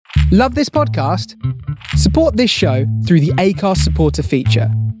Love this podcast? Support this show through the Acast supporter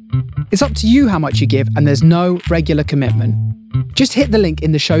feature. It's up to you how much you give, and there's no regular commitment. Just hit the link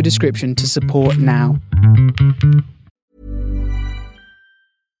in the show description to support now.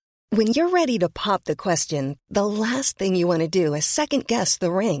 When you're ready to pop the question, the last thing you want to do is second-guess the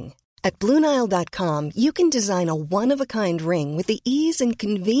ring. At BlueNile.com, you can design a one-of-a-kind ring with the ease and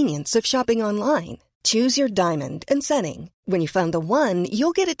convenience of shopping online. Choose your diamond and setting. When you find the one,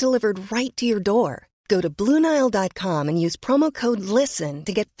 you'll get it delivered right to your door. Go to BlueNile.com and use promo code LISTEN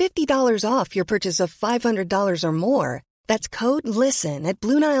to get $50 off your purchase of $500 or more. That's code LISTEN at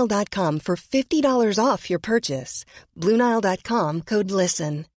BlueNile.com for $50 off your purchase. BlueNile.com, code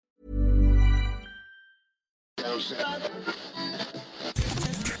LISTEN.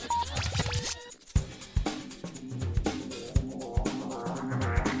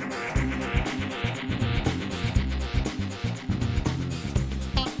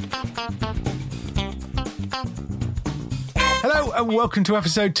 Hello and welcome to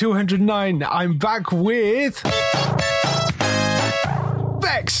episode 209. I'm back with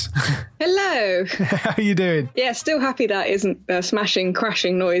Bex. Hello. How are you doing? Yeah, still happy that isn't a smashing,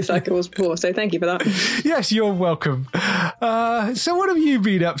 crashing noise like it was before, so thank you for that. Yes, you're welcome. So what have you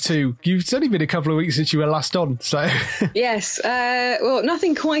been up to? It's only been a couple of weeks since you were last on, so... Yes, well,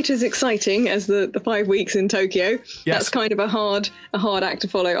 nothing quite as exciting as the 5 weeks in Tokyo. Yes. That's kind of a hard act to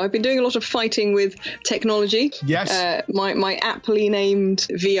follow. I've been doing a lot of fighting with technology. Yes. My aptly named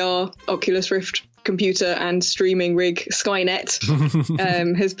VR Oculus Rift computer and streaming rig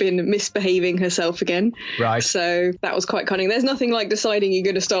Skynet has been misbehaving herself again. Right. So that was quite cunning. There's nothing like deciding you're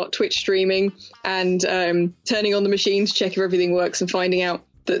going to start Twitch streaming and turning on the machine to check if everything works and finding out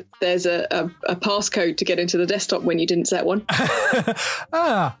that there's a passcode to get into the desktop when you didn't set one.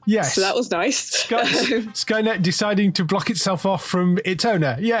 Yes. So that was nice. Skynet deciding to block itself off from its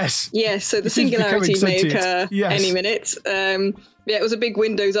owner. Yes. Yes, so the singularity may occur any minute. Yeah, it was a big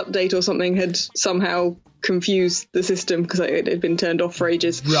Windows update or something had somehow confused the system because it had been turned off for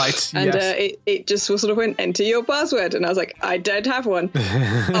ages. Right, and it just sort of went, enter your password. And I was like, I don't have one.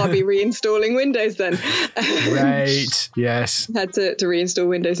 I'll be reinstalling Windows then. Right, yes. Had to reinstall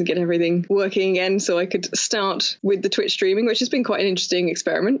Windows and get everything working again so I could start with the Twitch streaming, which has been quite an interesting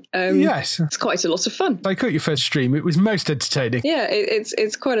experiment. Yes. It's quite a lot of fun. I caught your first stream. It was most entertaining. Yeah,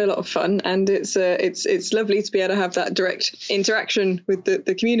 it's quite a lot of fun, and it's lovely to be able to have that direct interaction with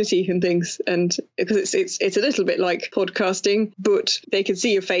the community and things, and because it's a little bit like podcasting, but they can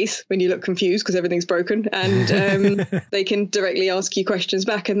see your face when you look confused because everything's broken, and they can directly ask you questions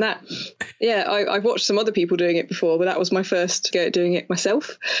back. And that, yeah, I've watched some other people doing it before, but that was my first go at doing it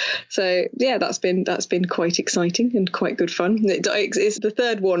myself. So yeah, that's been quite exciting and quite good fun. It's the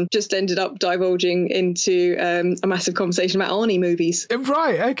third one just ended up divulging into a massive conversation about Arnie movies.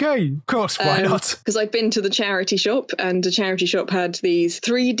 Right, okay, of course, why not? Because I'd been to the charity shop, and the charity shop had these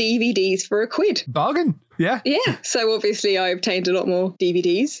 3 DVDs for £1. Bargain. Yeah. Yeah. So obviously I obtained a lot more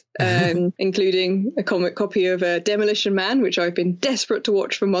DVDs, including a comic copy of Demolition Man, which I've been desperate to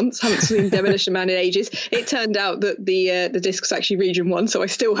watch for months. Haven't seen Demolition Man in ages. It turned out that the disc was actually Region 1, so I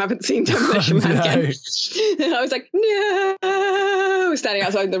still haven't seen Demolition Man again. And I was like, no, standing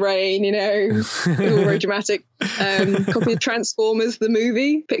outside in the rain, it was all very dramatic. Copy of Transformers, the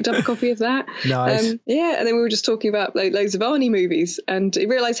movie, picked up a copy of that. Nice. Yeah, and then we were just talking about loads of Arnie movies, and I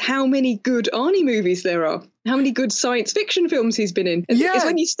realised how many good Arnie movies there are. How many good science fiction films he's been in. It's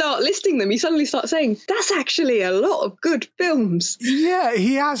when you start listing them, you suddenly start saying, that's actually a lot of good films. Yeah,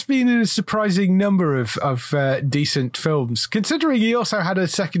 he has been in a surprising number of decent films. Considering he also had a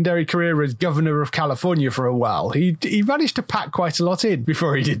secondary career as governor of California for a while, he managed to pack quite a lot in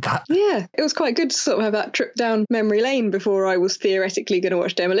before he did that. Yeah, it was quite good to sort of have that trip down memory lane before I was theoretically going to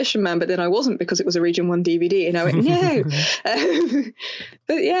watch Demolition Man, but then I wasn't because it was a Region 1 DVD, and I went, no.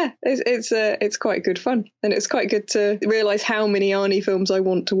 But yeah, it's quite good fun. And it's quite good to realise how many Arnie films I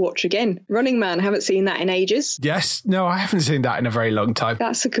want to watch again. Running Man, haven't seen that in ages. Yes, no, I haven't seen that in a very long time.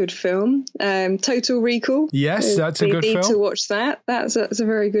 That's a good film. Total Recall. Yes, that's a good film. We need to watch that. That's a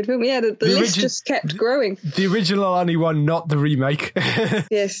very good film. Yeah, the list just kept growing. The original Arnie one, not the remake.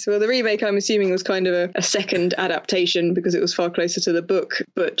 Yes, well, the remake, I'm assuming, was kind of a second adaptation because it was far closer to the book,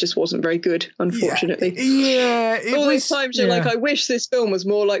 but just wasn't very good, unfortunately. Yeah. All these times you're like, I wish this film was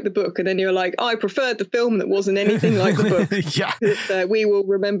more like the book, and then you're like, I preferred the film that wasn't anything like the book. Yeah. We Will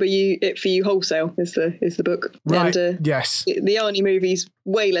Remember It For You Wholesale is the book. Right, And, yes. The Arnie movies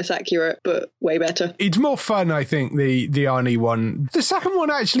way less accurate, but way better. It's more fun, I think, the Arnie one. The second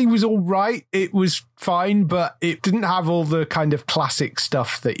one actually was all right. It was fine, but it didn't have all the kind of classic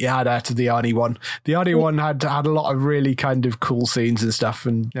stuff that you had out of the Arnie one. The Arnie one had a lot of really kind of cool scenes and stuff,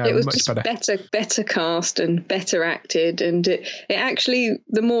 and it was much just better cast and better acted. And it actually,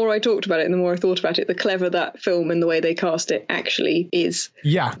 the more I talked about it and the more I thought about it, the clever that film and the way they cast it actually is.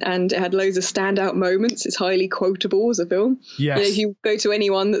 Yeah. And it had loads of standout moments. It's highly quotable as a film. Yes. If you go to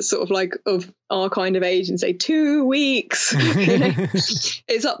anyone that's sort of like of our kind of age and say 2 weeks,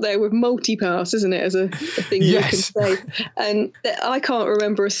 it's up there with multi-pass, isn't it, as a thing you can say. And I can't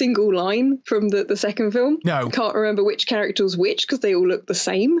remember a single line from the second film. No. I can't remember which character was which because they all look the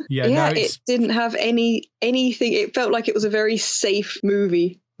same. It didn't have anything. It felt like it was a very safe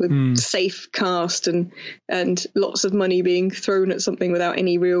movie with safe cast and lots of money being thrown at something without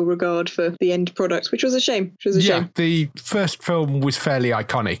any real regard for the end product, which was a shame. The first film was fairly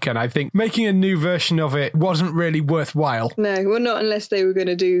iconic, and I think making a new version of it wasn't really worthwhile. No, well, not unless they were going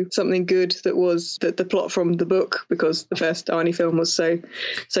to do something good that was the plot from the book, because the first Arnie film was so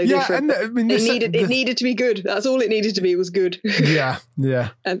different. And, it needed to be good. That's all it needed to be, was good. Yeah.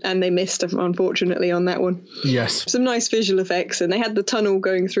 And they missed, unfortunately, on that one. Yes. Some nice visual effects, and they had the tunnel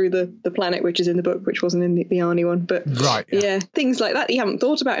going through the planet, which is in the book, which wasn't in the Arnie one. But right, yeah, things like that you haven't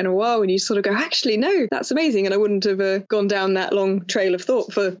thought about in a while, and you sort of go, actually, no, that's amazing. And I wouldn't have gone down that long trail of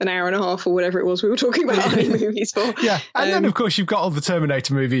thought for an hour and a half or whatever it was we were talking about Arnie movies for. Yeah, and then of course you've got all the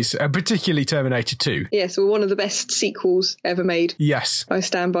Terminator movies, particularly Terminator 2. Yes, well, one of the best sequels ever made. Yes. I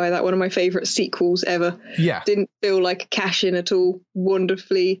stand by that. One of my favourite sequels ever. Yeah. Didn't feel like a cash-in at all.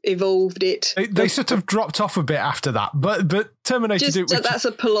 Wonderfully evolved it. They sort of dropped off a bit after that, but Terminator 2... That's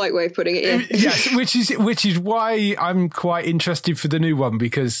a polite way of putting it, yeah. Yes, which is why I'm quite interested for the new one,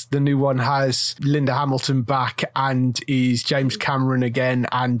 because the new one has Linda Hamilton back and is James Cameron again,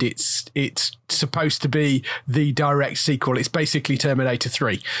 and it's supposed to be the direct sequel. It's basically Terminator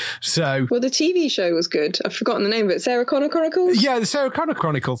 3. So, well, the TV show was good. I've forgotten the name of it. Sarah Connor Chronicles? Yeah, the Sarah Connor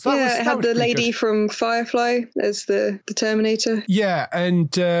Chronicles. It had the lady from Firefly as the Terminator. Yeah, and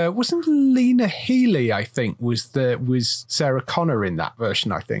wasn't Lena Headey, I think, was Sarah Connor in that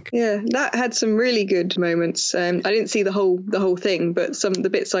version, I think. Yeah, that had some really good moments. I didn't see the whole thing, but the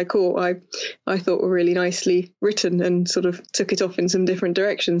bits I caught, I thought were really nicely written and sort of took it off in some different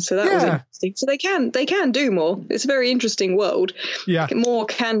directions. So that was interesting. So they can do more. It's a very interesting world. Yeah, more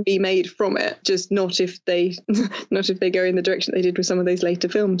can be made from it, just not if they go in the direction they did with some of those later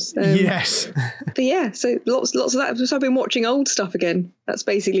films. Yes. But yeah, so lots of that. So I've been watching old stuff again. That's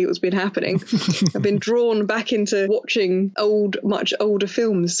basically what's been happening. I've been drawn back into watching much older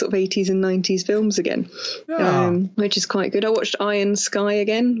films, sort of 80s and 90s films again, which is quite good. I watched Iron Sky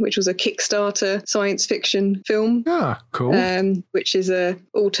again, which was a Kickstarter science fiction film. Ah, cool. Which is a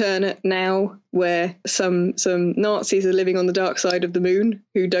alternate now where some Nazis are living on the dark side of the moon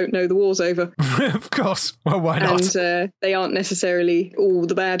who don't know the war's over. Of course. Well, why not? And they aren't necessarily all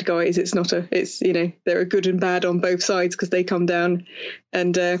the bad guys. There are good and bad on both sides, because they come down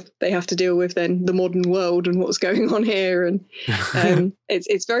and they have to deal with then the modern world and what's going on here. And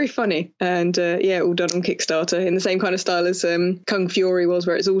it's very funny. And all done on Kickstarter in the same kind of style as Kung Fury was,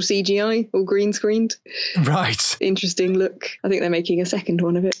 where it's all CGI, all green screened. Right. Interesting look. I think they're making a second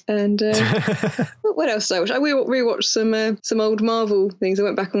one of it. And what else did I watch? I rewatched some old Marvel things. I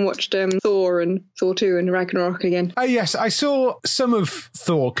went back and watched Thor and Thor 2 and Ragnarok again. Oh yes, I saw some of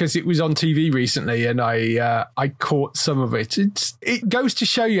Thor because it was on TV recently, and I caught some of it. It goes to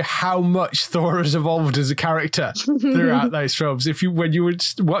show you how much Thor has evolved as a character throughout those films. When you would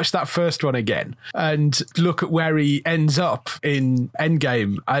watch that first one again and look at where he ends up in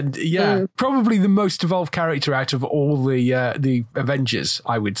Endgame, and probably the most evolved character out of all the Avengers,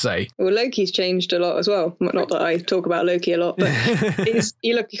 I would say. Well, Loki's changed a lot as well. Not that I talk about Loki a lot, but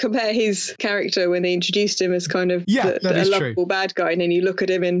you compare his character when they introduced him as kind of a lovable bad guy, and then you look at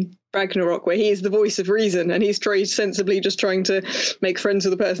him in Ragnarok, where he is the voice of reason, and he's sensibly just trying to make friends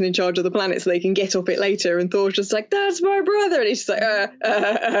with the person in charge of the planet so they can get off it later, and Thor's just like, that's my brother, and he's just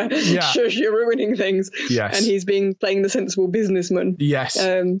like shush, you're ruining things. Yes. And he's playing the sensible businessman. Yes.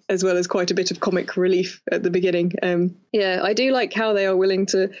 As well as quite a bit of comic relief at the beginning. I do like how they are willing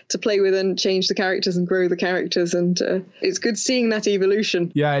to play with and change the characters and grow the characters, and it's good seeing that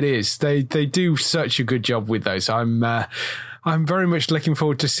evolution. Yeah, it is. They do such a good job with those. I'm very much looking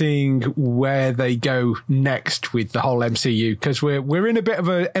forward to seeing where they go next with the whole MCU, because we're in a bit of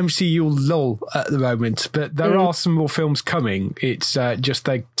a MCU lull at the moment, but there are some more films coming. It's just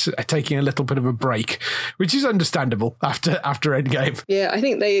they're taking a little bit of a break, which is understandable after Endgame. Yeah, I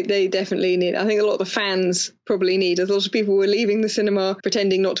think they definitely need. I think a lot of the fans probably need. A lot of people were leaving the cinema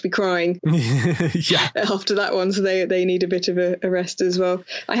pretending not to be crying yeah. after that one, so they need a bit of a rest as well.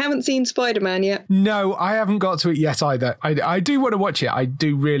 I haven't seen Spider-Man yet. No, I haven't got to it yet either. I do want to watch it. I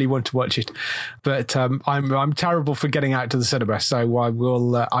do really want to watch it, but I'm terrible for getting out to the cinema, so I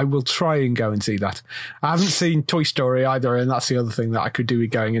will try and go and see that. I haven't seen Toy Story either, and that's the other thing that I could do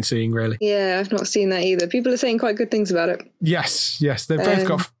with going and seeing, really. Yeah, I've not seen that either. People are saying quite good things about it. Yes, they've both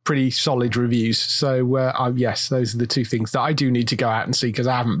got pretty solid reviews. So yes, those are the two things that I do need to go out and see, because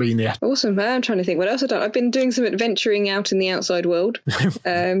I haven't been yet. Awesome. I'm trying to think what else I've done. I've been doing some adventuring out in the outside world,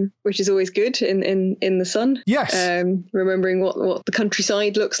 which is always good in the sun. Yes. Remembering what the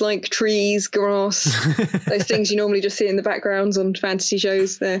countryside looks like, trees, grass, those things you normally just see in the backgrounds on fantasy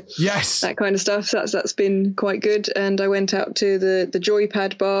shows there. Yes. That kind of stuff. So that's been quite good. And I went out to the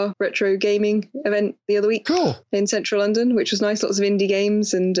Joypad Bar retro gaming event the other week. Cool. In central London, which was nice. Lots of indie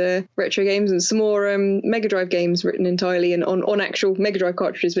games and retro games, and some more Mega Drive games written entirely and on actual Mega Drive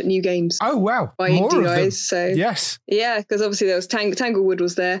cartridges, but new games. Oh wow! By more indie of guys. them. So yes, yeah, because obviously there was Tanglewood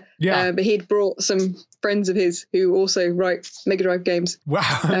was there. Yeah, but he'd brought some friends of his who also write Mega Drive games.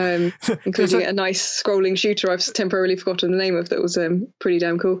 Wow, including a nice scrolling shooter I've temporarily forgotten the name of that was pretty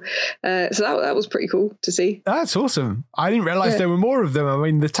damn cool. So that was pretty cool to see. That's awesome. I didn't realise there were more of them. I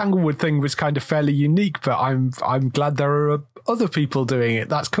mean, the Tanglewood thing was kind of fairly unique, but I'm glad there are other people doing it.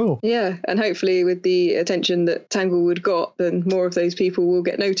 That's cool. Yeah, and hopefully with the attention that Tanglewood got, then more of those people will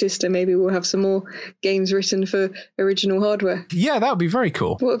get noticed, and maybe we'll have some more games written for original hardware. Yeah, that would be very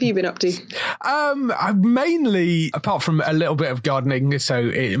cool. What have you been up to? I mainly, apart from a little bit of gardening,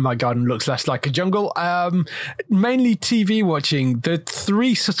 so my garden looks less like a jungle, mainly TV watching. The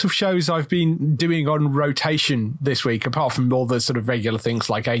three sort of shows I've been doing on rotation this week, apart from all the sort of regular things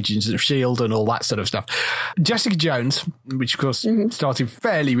like Agents of S.H.I.E.L.D. and all that sort of stuff. Jessica Jones, which of course started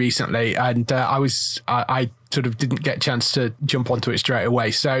fairly recently, and I sort of didn't get a chance to jump onto it straight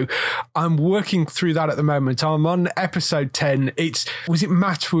away. So I'm working through that at the moment. I'm on episode 10. Was it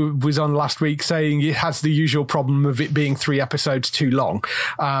Matt who was on last week saying it has the usual problem of it being 3 episodes too long,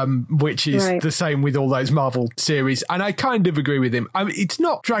 which is the same with all those Marvel series. And I kind of agree with him. I mean, it's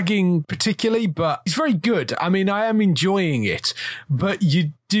not dragging particularly, but it's very good. I mean, I am enjoying it, but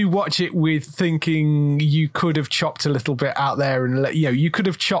you do watch it with thinking you could have chopped a little bit out there, and you could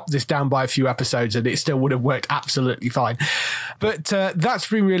have chopped this down by a few episodes and it still would have worked absolutely fine. But that's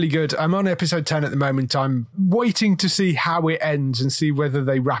been really good. I'm on episode 10 at the moment. I'm waiting to see how it ends and see whether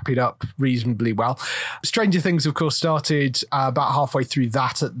they wrap it up reasonably well. Stranger Things, of course, started about halfway through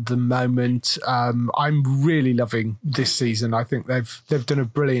that at the moment. I'm really loving this season. I think they've done a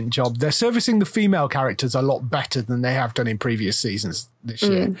brilliant job. They're servicing the female characters a lot better than they have done in previous seasons this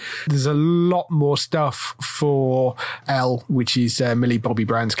year. There's a lot more stuff for Elle, which is Millie Bobby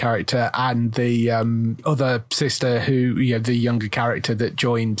Brown's character, and the other sister who, the younger character that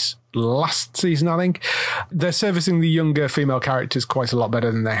joined last season, I think. They're servicing the younger female characters quite a lot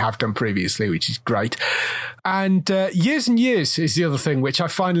better than they have done previously, which is great. And Years and Years is the other thing, which I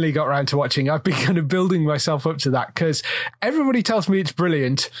finally got around to watching. I've been kind of building myself up to that because everybody tells me it's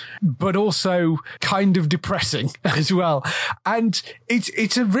brilliant, but also kind of depressing as well. And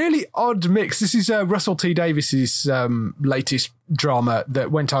it's a really odd mix. This is Russell T Davies's latest drama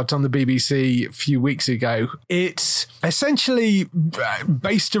that went out on the BBC a few weeks ago. It's essentially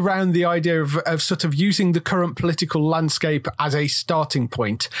based around the idea of sort of using the current political landscape as a starting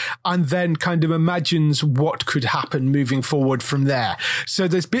point, and then kind of imagines what could happen moving forward from there. So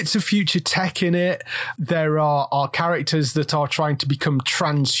there's bits of future tech in it. There are characters that are trying to become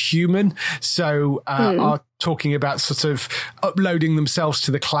transhuman, so are talking about sort of uploading themselves to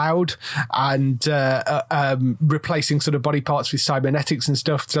the cloud and replacing sort of body parts with cybernetics and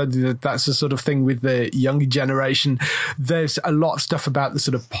stuff. So that's the sort of thing with the younger generation. There's a lot of stuff about the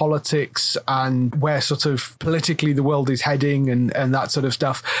sort of politics and where sort of politically the world is heading and that sort of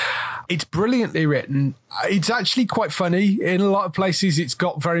stuff. It's brilliantly written. It's actually quite funny in a lot of places. It's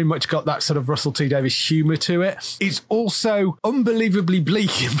very much got that sort of Russell T Davies humour to it. It's also unbelievably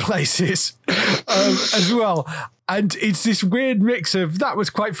bleak in places as well. And it's this weird mix of that was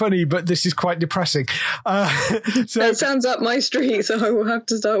quite funny, but this is quite depressing. So it sounds up my street, so I will have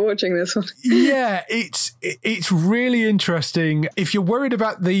to start watching this one. Yeah, it's really interesting. If you're worried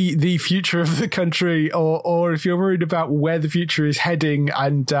about the future of the country, or if you're worried about where the future is heading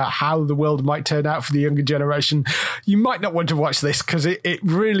and how the world might turn out for the younger generation, you might not want to watch this because it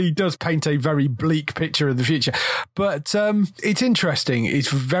really does paint a very bleak picture of the future. But it's interesting. It's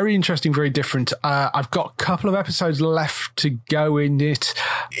very interesting, very different. I've got a couple of episodes left to go in it.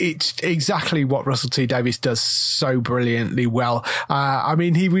 It's exactly what Russell T Davies does so brilliantly well. I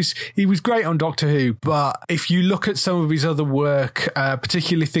mean, he was great on Doctor Who, but if you look at some of his other work,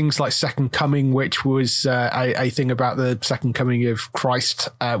 particularly things like Second Coming, which was a thing about the Second Coming of Christ,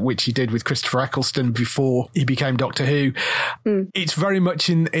 which he did with Christopher Eccleston before he became Doctor Who, it's very much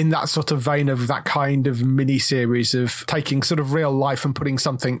in that sort of vein of that kind of mini-series of taking sort of real life and putting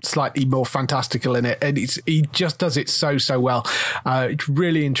something slightly more fantastical in it. And he just does it so well. It's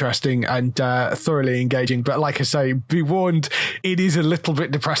really interesting and thoroughly engaging. But like I say, be warned, it is a little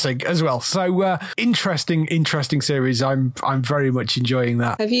bit depressing as well. So interesting series. I'm very much enjoying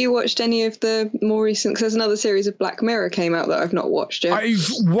that. Have you watched any of the more recent? Because there's another series of Black Mirror came out that I've not watched yet. I've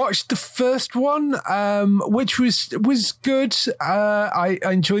watched the first one, which was good. I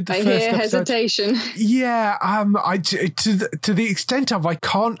enjoyed the first episode. I hear hesitation. Yeah, to the extent of I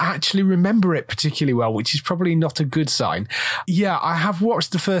can't actually remember it particularly well, which is probably not a good sign. Yeah, I have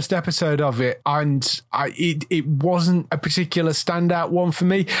watched the first episode of it, and it wasn't a particular standout one for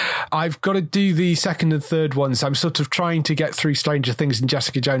me. I've got to do the second and third ones. I'm sort of trying to get through Stranger Things and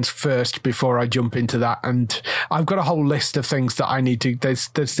Jessica Jones first before I jump into that. And I've got a whole list of things that I need to. There's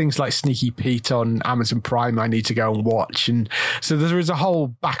things like Sneaky Pete on Amazon Prime I need to go and watch, and so there is a whole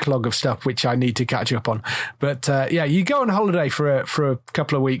backlog of stuff which I need to catch up on. But yeah, you go on holiday for a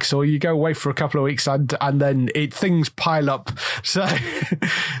couple of weeks, or you go away for a couple of weeks, and then things pile up. So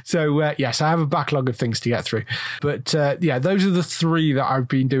yes, I have a backlog of things to get through. But yeah, those are the three that I've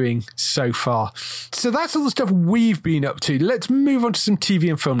been doing so far. So that's all the stuff we've been up to. Let's move on to some TV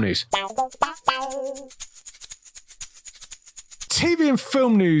and film news. TV and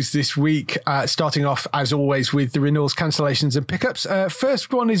film news this week, starting off, as always, with the renewals, cancellations and pickups.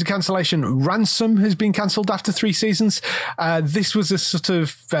 First one is a cancellation. Ransom has been cancelled after 3 seasons. This was a sort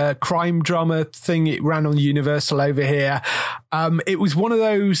of crime drama thing. It ran on Universal over here. It was one of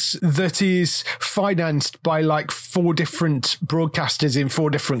those that is financed by like 4 different broadcasters in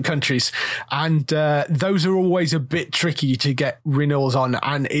 4 different countries. And those are always a bit tricky to get renewals on.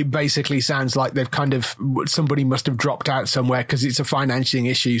 And it basically sounds like they've kind of, somebody must have dropped out somewhere because it's a financing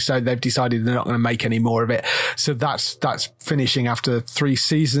issue. So they've decided they're not going to make any more of it. So that's finishing after 3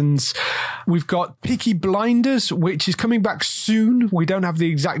 seasons. We've got Peaky Blinders, which is coming back soon. We don't have the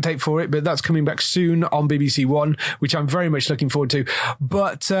exact date for it, but that's coming back soon on BBC One, which I'm very much looking forward to.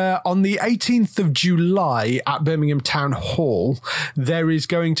 But on the 18th of July at Birmingham Town Hall, there is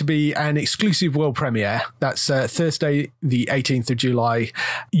going to be an exclusive world premiere. That's Thursday, the 18th of July.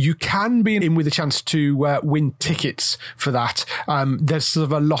 You can be in with a chance to win tickets for that. There's sort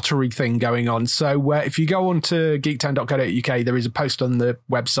of a lottery thing going on. So if you go on to geektown.co.uk, there is a post on the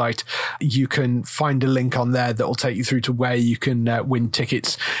website. You can find a link on there that will take you through to where you can win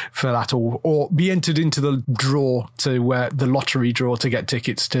tickets for that, or be entered into the draw to the lottery draw to get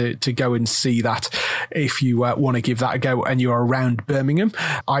tickets to go and see that if you want to give that a go and you're around Birmingham.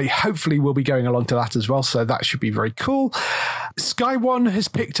 I hopefully will be going along to that as well, so that should be very cool. Sky One has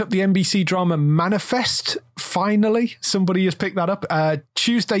picked up the NBC drama Manifest. Finally, somebody has picked that up.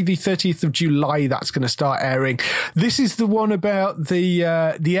 Tuesday, the 30th of July, that's going to start airing. This is the one about the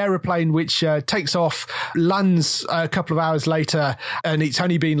aeroplane which takes off, lands a couple of hours later, and it's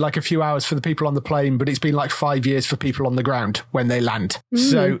only been like a few hours for the people on the plane, but it's been like 5 years for people on the ground when they land.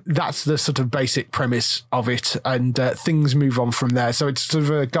 So that's the sort of basic premise of it, and things move on from there. So it's sort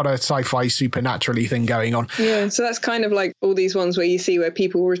of got a sci-fi supernaturally thing going on. Yeah, so that's kind of like all these ones where you see where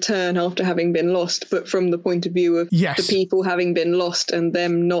people return after having been lost, but from the point of view of the people having been lost and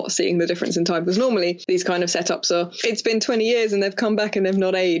them not seeing the difference in time. Because normally these kind of setups are, it's been 20 years and they've come back and they've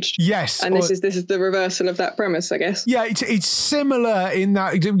not aged. Yes. And this is the reversal of that premise, I guess. Yeah, it's similar in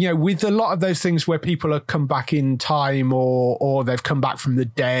that, you know, with a lot of those things where people have come back in time or they've come back from the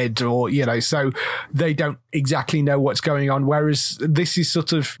dead, or, you know, so they don't exactly know what's going on. Whereas this is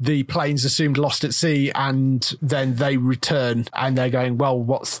sort of the plane's assumed lost at sea and then they return and they're going, well,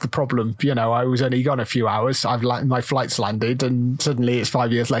 what's the problem? You know, I was only gone a few hours. hours. My flight's landed and suddenly it's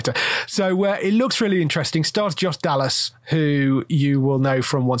 5 years later. So it looks really interesting. Stars Josh Dallas, who you will know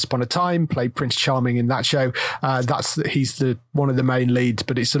from Once Upon a Time, played Prince Charming in that show. He's one of the main leads,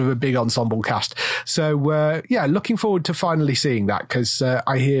 but it's sort of a big ensemble cast. So looking forward to finally seeing that, because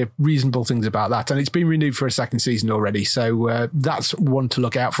I hear reasonable things about that, and it's been renewed for a second season already. So that's one to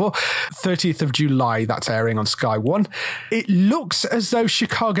look out for. 30th of July, that's airing on Sky One. It looks as though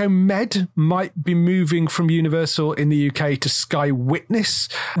Chicago Med might be moving from Universal in the UK to Sky Witness.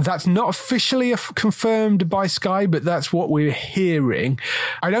 That's not officially confirmed by Sky, but that's what we're hearing.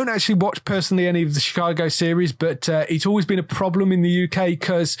 I don't actually watch personally any of the Chicago series, but it's always been a problem in the UK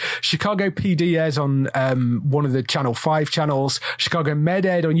because Chicago PD airs on one of the Channel 5 channels, Chicago Med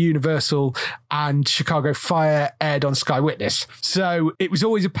aired on Universal, and Chicago Fire aired on Sky Witness. So it was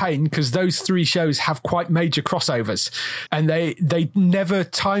always a pain because those three shows have quite major crossovers, and they never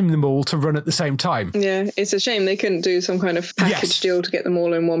time them all to run at the same time. Yeah, it's a shame they couldn't do some kind of package deal to get them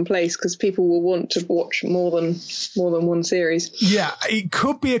all in one place, because people will want to watch more than one series. Yeah, it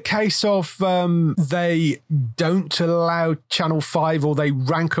could be a case of they don't allow Channel 5, or they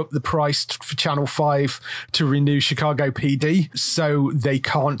rank up the price for Channel 5 to renew Chicago PD, so they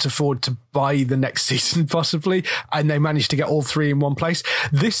can't afford to buy the next season possibly, and they managed to get all three in one place.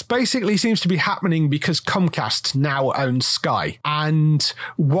 This basically seems to be happening because Comcast now owns Sky, and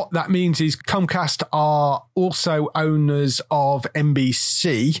what that means is Comcast are also owners of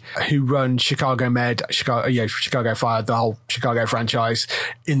NBC, who run Chicago Med, Chicago Fire, the whole Chicago franchise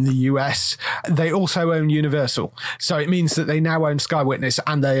in the US. They also own Universal, so it means that they now own Sky Witness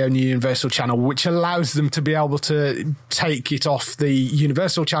and they own the Universal channel, which allows them to be able to take it off the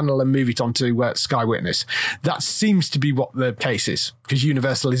Universal channel and move it onto Sky Witness. That seems to be what the case is, because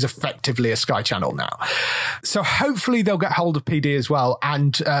Universal is effectively a Sky channel now. So hopefully they'll get hold of PD as well,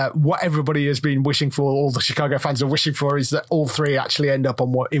 and what everybody has been wishing for, all the Chicago fans are wishing for, is that all three actually end up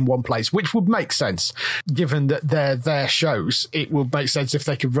in one place, which would make sense given that they're their shows. It would make sense if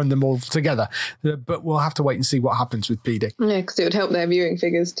they could run them all together, but we'll have to wait and see what happens with PD. Yeah, because it would help their viewing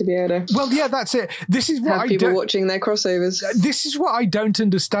figures to be able to. Well, yeah, that's it. This is what have people watching their crossovers. This is what I don't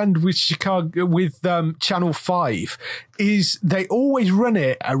understand with Chicago, with Channel 5, is they always run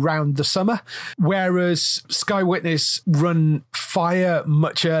it around the summer, whereas Sky Witness run Fire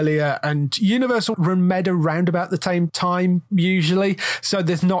much earlier and Universal run Med around about the same time usually. So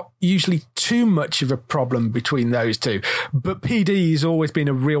there's not usually too much of a problem between those two. But PD has always been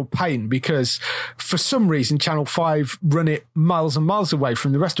a real pain because for some reason Channel 5 run it miles and miles away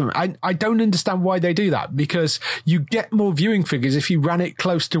from the rest of them. I don't understand why they do that, because you get more viewing figures if you ran it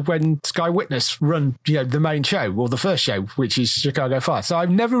close to when Sky Witness run, the main show or the first show, which is Chicago Fire. So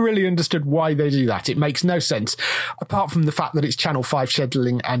I've never really understood why they do that. It makes no sense, apart from the fact that it's Channel 5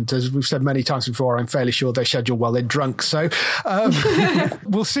 scheduling, and as we've said many times before, I'm fairly sure they schedule while they're drunk. So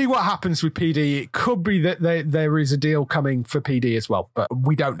we'll see what happens with PD. It could be that there is a deal coming for PD as well, but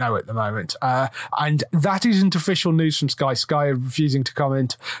we don't know at the moment. And that isn't official news from Sky. Sky are refusing to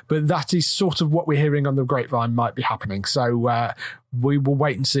comment, but that is sort of what we're hearing on the grapevine might be happening. So we will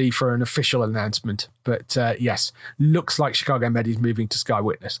wait and see for an official announcement. But yes, looks like Chicago Med is moving to Sky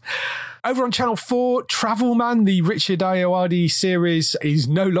Witness. Over on Channel 4, Travel Man, the Richard Ayoade series, is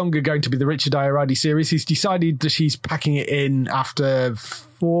no longer going to be the Richard Ayoade series. He's decided that he's packing it in after 4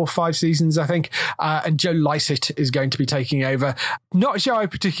 or 5 seasons, I think. And Joe Lycett is going to be taking over. Not a show I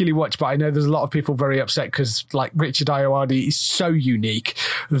particularly watch, but I know there's a lot of people very upset because, Richard Ayoade is so unique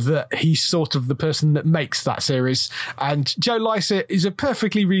that he's sort of the person that makes that series. And Joe Lycett is a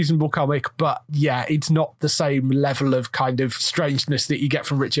perfectly reasonable comic, but yeah, it's not the same level of kind of strangeness that you get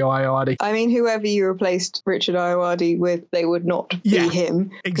from Richard Ayoade. I mean, whoever you replaced Richard Ayoade with, they would not be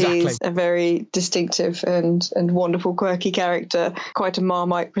him. Exactly. He's a very distinctive and wonderful, quirky character. Quite a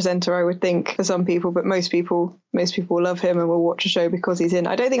Marmite presenter, I would think, for some people, but most people love him and will watch a show because he's in.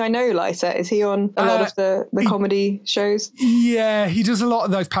 I don't think I know Lycett. Is he on a lot of the comedy shows? Yeah, he does a lot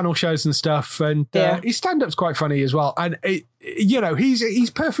of those panel shows and stuff, and his stand-up's quite funny as well. And he's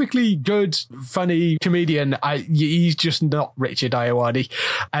perfectly good, funny comedian. He's just not Richard Ayoade,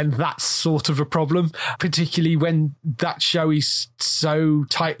 and that's sort of a problem, particularly when that show is so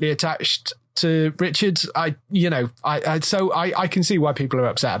tightly attached to Richard. I can see why people are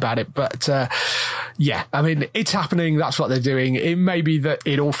upset about it, but I mean, it's happening. That's what they're doing. It may be that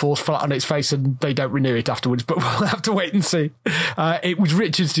it all falls flat on its face and they don't renew it afterwards, but we'll have to wait and see. It was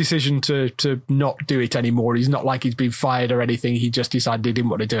Richard's decision to not do it anymore. He's not like he's been fired or anything. He just decided he didn't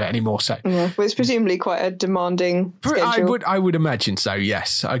want to do it anymore. So well, it's presumably quite a demanding schedule. I would imagine so,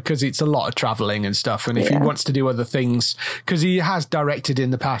 yes, because it's a lot of traveling and stuff, and if he wants to do other things, because he has directed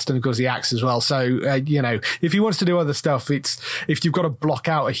in the past and of course he acts as as well. So, if he wants to do other stuff, if you've got to block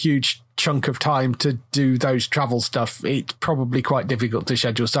out a huge chunk of time to do those travel stuff, it's probably quite difficult to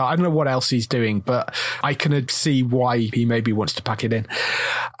schedule. So I don't know what else he's doing, but I can see why he maybe wants to pack it in.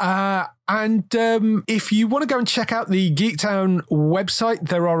 And if you want to go and check out the Geektown website,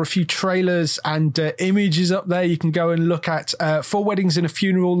 there are a few trailers and images up there you can go and look at. 4 Weddings and a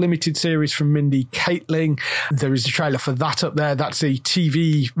Funeral limited series from Mindy Kaling. There is a trailer for that up there. That's a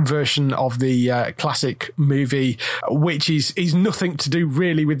TV version of the classic movie, which is nothing to do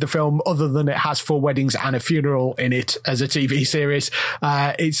really with the film other than it has 4 Weddings and a Funeral in it as a TV series.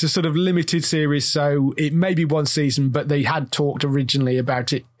 It's a sort of limited series, so it may be one season, but they had talked originally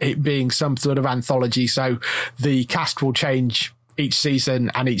about it being some sort of anthology, so the cast will change each season,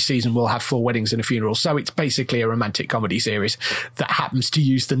 and each season will have 4 Weddings and a Funeral. So it's basically a romantic comedy series that happens to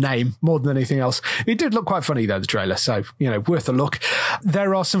use the name more than anything else. It did look quite funny though, the trailer, so worth a look.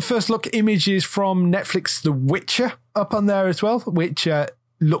 There are some first look images from Netflix The Witcher up on there as well, which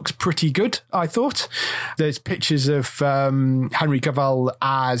looks pretty good, I thought. There's pictures of Henry Cavill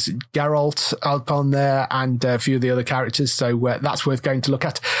as Geralt up on there, and a few of the other characters, so that's worth going to look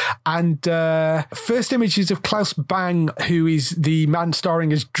at. And first images of Klaus Bang, who is the man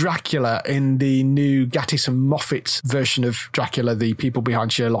starring as Dracula in the new Gatiss and Moffat version of Dracula, the people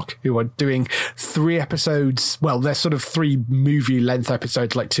behind Sherlock, who are doing 3 episodes. Well, they're sort of 3 movie-length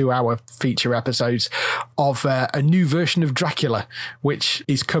episodes, like 2-hour feature episodes of a new version of Dracula, which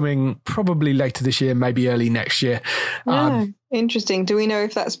is coming probably later this year, maybe early next year. Yeah. Interesting. Do we know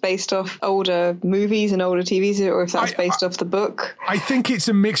if that's based off older movies and older TVs, or if that's based off the book? I think it's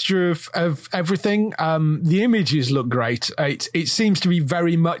a mixture of everything. The images look great. It seems to be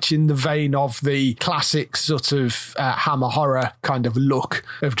very much in the vein of the classic sort of Hammer horror kind of look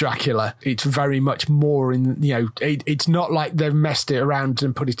of Dracula. It's very much more in, it's not like they've messed it around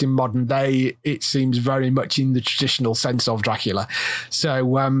and put it in modern day. It seems very much in the traditional sense of Dracula.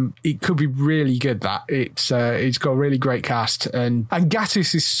 So it could be really good, that. It's got a really great cast. And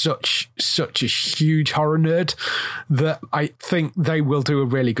Gatiss is such a huge horror nerd that I think they will do a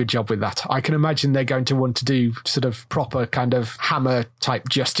really good job with that. I can imagine they're going to want to do sort of proper kind of Hammer type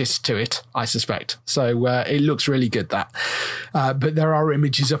justice to it, I suspect. So it looks really good, that. But there are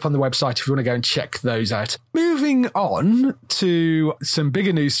images up on the website if you want to go and check those out. Moving on to some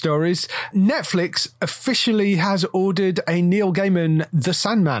bigger news stories. Netflix officially has ordered a Neil Gaiman The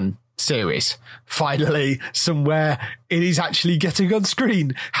Sandman series. Finally, somewhere it is actually getting on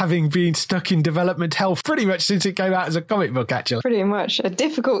screen, having been stuck in development hell pretty much since it came out as a comic book, actually. Pretty much. A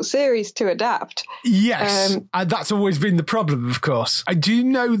difficult series to adapt. Yes, and that's always been the problem, of course. I do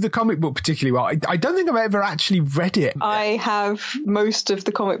know the comic book particularly well. I don't think I've ever actually read it. I have most of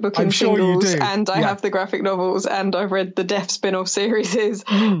the comic book in singles, and I have the graphic novels, and I've read the Death spin-off series,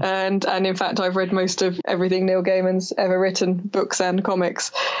 and in fact I've read most of everything Neil Gaiman's ever written, books and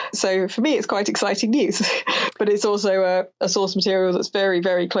comics. So for me it's quite exciting news, but it's also a source material that's very,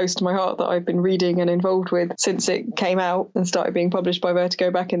 very close to my heart, that I've been reading and involved with since it came out and started being published by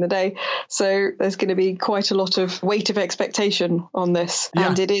Vertigo back in the day. So there's going to be quite a lot of weight of expectation on this. Yeah.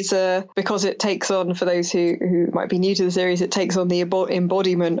 And it is because it takes on, for those who might be new to the series, it takes on the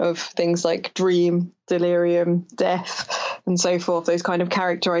embodiment of things like dream, delirium, death, and so forth, those kind of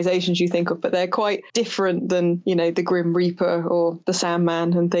characterizations you think of, but they're quite different than, the Grim Reaper or the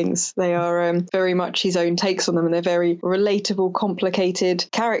Sandman and things. They are very much his own takes on them, and they're very relatable, complicated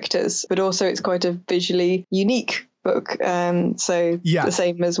characters, but also it's quite a visually unique book. The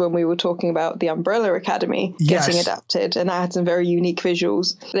same as when we were talking about the Umbrella Academy getting adapted, and that had some very unique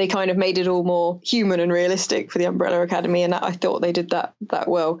visuals. They kind of made it all more human and realistic for the Umbrella Academy, and I thought they did that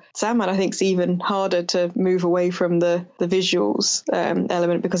well. Sandman, I think, is even harder to move away from the visuals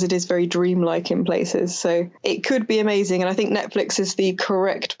element, because it is very dreamlike in places. So it could be amazing, and I think Netflix is the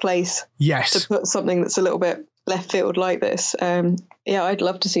correct place to put something that's a little bit left field like this. I'd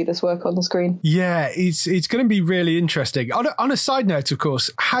love to see this work on the screen. Yeah, it's going to be really interesting. On a side note, of course,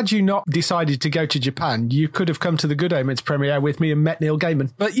 had you not decided to go to Japan, you could have come to the Good Omens premiere with me and met Neil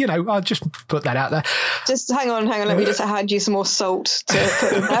Gaiman. But, I'll just put that out there. Just hang on. Let me just hand you some more salt to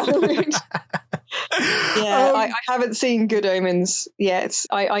put in that. I haven't seen Good Omens yet.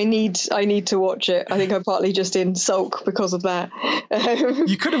 I need to watch it. I think I'm partly just in sulk because of that.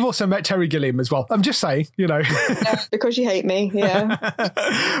 You could have also met Terry Gilliam as well. I'm just saying, Yeah, because you hate me, yeah.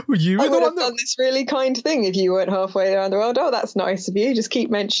 Well, I would have done this really kind thing if you weren't halfway around the world. Oh, that's nice of you. Just keep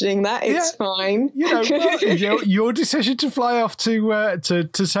mentioning that. It's fine. Your decision to fly off to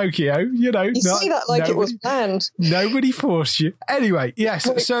Tokyo, You see that like it was planned. Nobody forced you. Anyway, yes.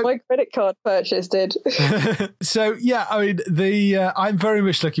 My credit card purchase. it's dead. So, yeah, I mean, I'm very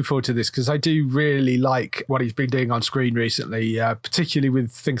much looking forward to this because I do really like what he's been doing on screen recently, particularly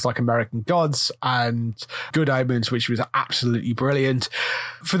with things like American Gods and Good Omens, which was absolutely brilliant.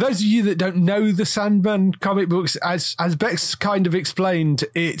 For those of you that don't know the Sandman comic books, as Bex kind of explained,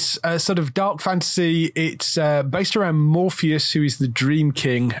 it's a sort of dark fantasy. It's based around Morpheus, who is the Dream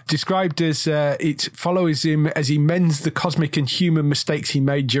King, described as it follows him as he mends the cosmic and human mistakes he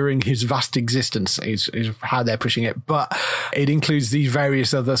made during his vast existence, is how they're pushing it. But it includes these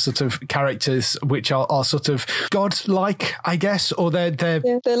various other sort of characters which are sort of god-like, I guess, or they're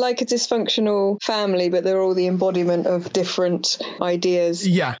like a dysfunctional family, but they're all the embodiment of different ideas.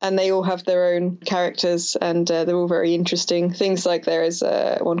 Yeah. And they all have their own characters, and they're all very interesting. Things like there is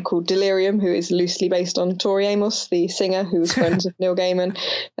one called Delirium, who is loosely based on Tori Amos, the singer who was friends with Neil Gaiman,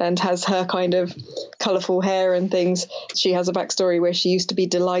 and has her kind of colourful hair and things. She has a backstory where she used to be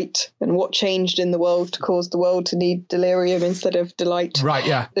Delight, and what changed in the world to cause the world to need delirium instead of delight. Right,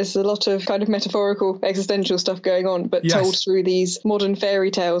 yeah. There's a lot of kind of metaphorical existential stuff going on, but told through these modern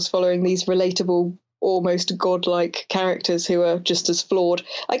fairy tales following these relatable, almost godlike characters who are just as flawed,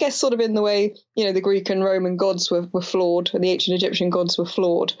 I guess, sort of in the way, you know, the Greek and Roman gods were flawed and the ancient Egyptian gods were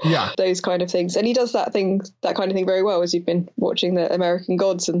flawed. Yeah. Those kind of things. And he does that kind of thing very well, as you've been watching the American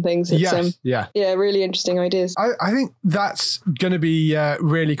Gods and things. It's, yeah, really interesting ideas. I think that's going to be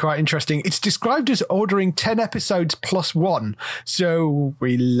really quite interesting. It's described as ordering 10 episodes plus one, so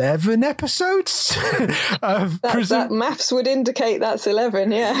 11 episodes? That maths would indicate that's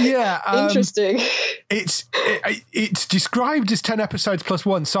 11, yeah. Yeah. Interesting. It's described as 10 episodes plus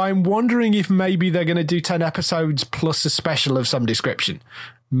one, so I'm wondering if maybe they're going to do 10 episodes plus a special of some description.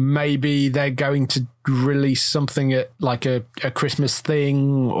 Maybe they're going to release something at like a Christmas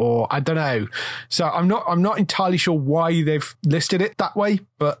thing, or I don't know. So I'm not entirely sure why they've listed it that way,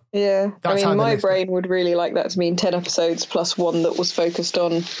 but yeah, I mean, my brain would really like that to mean 10 episodes plus one that was focused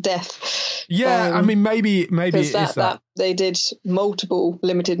on death. Yeah, I mean, maybe it is that. They did multiple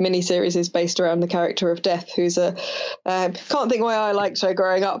limited miniseries based around the character of Death, who's a can't think why I liked her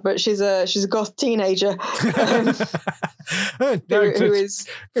growing up, but she's a goth teenager who is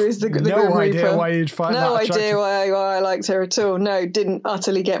the Grim Reaper. Why you'd find no that idea why I liked her at all. No, didn't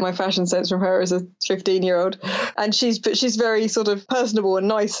utterly get my fashion sense from her as a 15-year-old. And she's very sort of personable and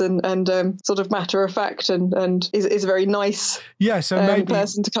nice and sort of matter of fact and is a very nice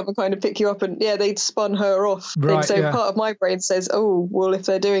person to come and kind of pick you up. And they'd spun her off. Right, so part of my brain says, oh, well, if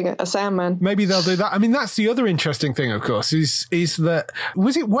they're doing a Sandman, maybe they'll do that. I mean, that's the other interesting thing, of course, is that,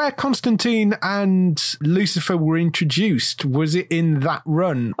 was it where Constantine and Lucifer were introduced? Was it in that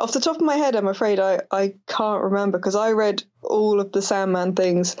run? Off the top of my head, I'm afraid I can't remember, because I read all of the Sandman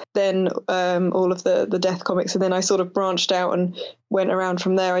things, then all of the Death comics, and then I sort of branched out and went around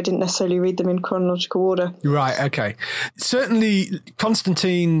from there. I didn't necessarily read them in chronological order. Right, okay. Certainly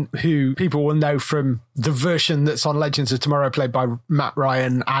Constantine, who people will know from the version that's on Legends of Tomorrow played by Matt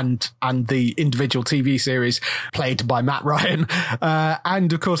Ryan and the individual TV series played by Matt Ryan,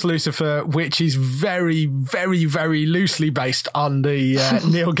 and of course Lucifer, which is very, very, very loosely based on the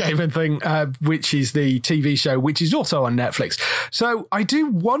Neil Gaiman thing, which is the TV show, which is also on Netflix. So I do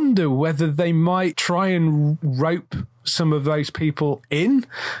wonder whether they might try and rope some of those people in,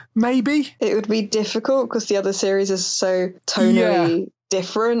 maybe. It would be difficult because the other series is so tonally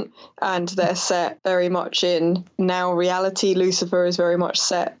different, and they're set very much in now reality. Lucifer is very much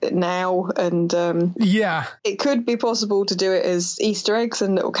set now, and it could be possible to do it as Easter eggs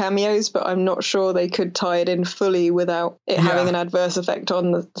and little cameos, but I'm not sure they could tie it in fully without it having an adverse effect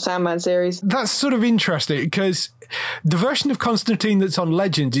on the Sandman series. That's sort of interesting, because the version of Constantine that's on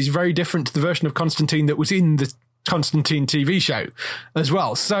Legends is very different to the version of Constantine that was in the Constantine TV show as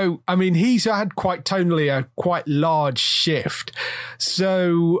well. So, I mean, he's had quite tonally a quite large shift.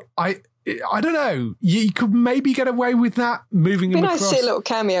 So I don't know. You could maybe get away with that, moving him across. It'd be nice to see a little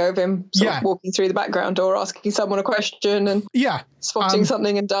cameo of him sort of walking through the background or asking someone a question and spotting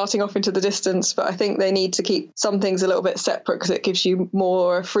something and darting off into the distance. But I think they need to keep some things a little bit separate because it gives you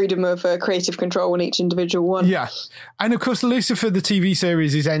more freedom of creative control on each individual one. Yeah. And of course, Lucifer, the TV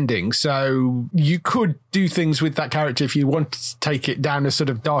series, is ending. So you could do things with that character if you want to take it down a sort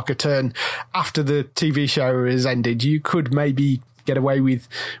of darker turn after the TV show has ended. You could maybe get away with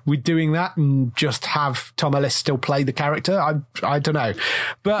doing that and just have Tom Ellis still play the character. I don't know,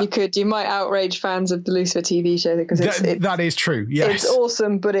 but you might outrage fans of the Lucifer TV show because that is true. Yes, it's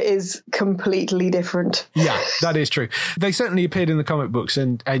awesome, but it is completely different. Yeah, that is true. They certainly appeared in the comic books,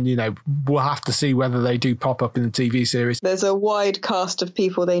 and you know, we'll have to see whether they do pop up in the TV series. There's a wide cast of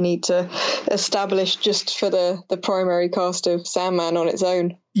people they need to establish just for the primary cast of Sandman on its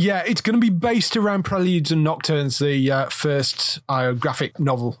own. Yeah, it's going to be based around Preludes and Nocturnes, the first graphic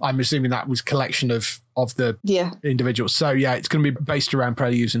novel. I'm assuming that was collection of the individuals. So yeah, it's going to be based around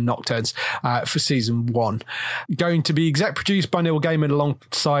Preludes and Nocturnes for season 1. Going to be exec produced by Neil Gaiman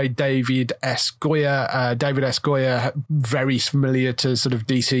alongside David S. Goyer. David S. Goyer, very familiar to sort of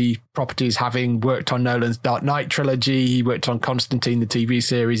DC properties, having worked on Nolan's Dark Knight trilogy. He worked on Constantine, the TV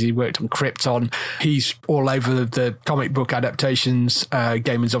series. He worked on Krypton. He's all over the comic book adaptations.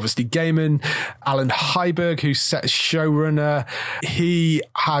 Gaiman's obviously Gaiman. Alan Heiberg, who's set as showrunner. He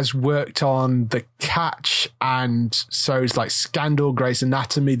has worked on The Catch and shows like Scandal, Grey's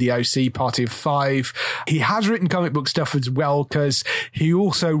Anatomy, The OC, Party of Five. He has written comic book stuff as well, because he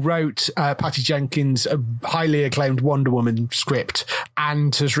also wrote Patty Jenkins' a highly acclaimed Wonder Woman script,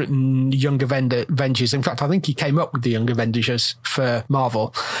 and has written Young Avengers. In fact, I think he came up with the Young Avengers for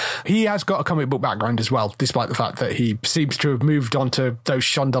Marvel. He has got a comic book background as well, despite the fact that he seems to have moved on to those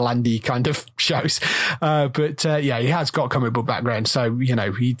Shondaland-y kind of shows. But he has got a comic book background. So,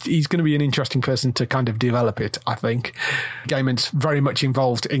 he's going to be an interesting person to kind of develop it, I think. Gaiman's very much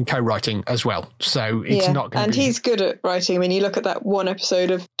involved in co-writing as well. So it's not going to be... And he's good at writing. I mean, you look at that one episode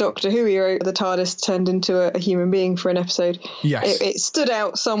of Doctor Who, he wrote the TARDIS turned into a human being for an episode. Yes. It stood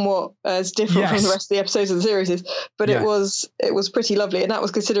out somewhat as different from the rest of the episodes of the series, but it was pretty lovely. And that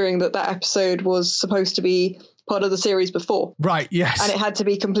was considering that episode was supposed to be part of the series before. Right, yes. And it had to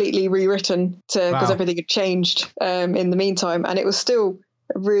be completely rewritten because everything had changed in the meantime. And it was still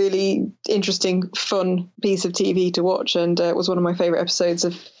a really interesting, fun piece of TV to watch, and it was one of my favourite episodes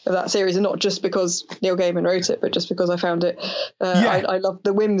of that series, and not just because Neil Gaiman wrote it, but just because I found it I loved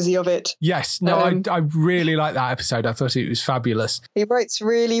the whimsy of it. Yes, no, I really like that episode. I thought it was fabulous. He writes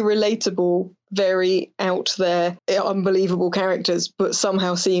really relatable, very out there, unbelievable characters, but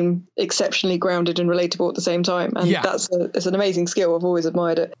somehow seem exceptionally grounded and relatable at the same time. And it's an amazing skill. I've always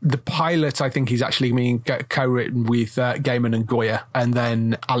admired it. The pilot, I think, he's actually being co-written with Gaiman and Goyer, and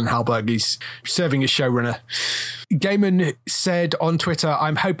then Alan Halberg is serving as showrunner. Gaiman said on Twitter,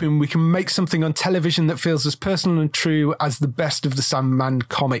 "I'm hoping we can make something on television that feels as personal and true as the best of the Sandman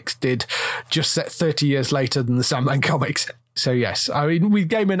comics did, just set 30 years later than the Sandman comics." So yes, I mean, with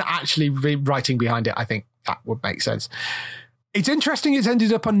Gaiman actually writing behind it, I think that would make sense. It's interesting it's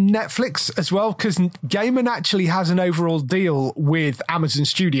ended up on Netflix as well, because Gaiman actually has an overall deal with Amazon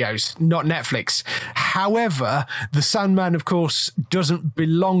Studios, not Netflix. However, The Sandman, of course, doesn't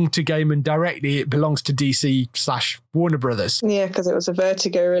belong to Gaiman directly. It belongs to DC/Warner Brothers. Yeah, because it was a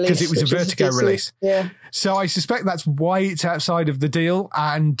Vertigo release. Because it was a Vertigo release. Yeah. So I suspect that's why it's outside of the deal,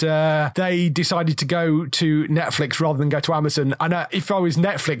 and they decided to go to Netflix rather than go to Amazon. And if I was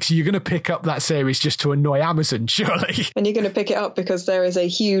Netflix, you're going to pick up that series just to annoy Amazon, surely. And you're going to pick it up because there is a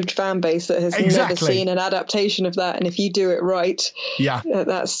huge fan base that has never seen an adaptation of that, and if you do it right,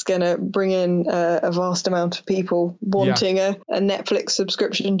 that's going to bring in a vast amount of people wanting a Netflix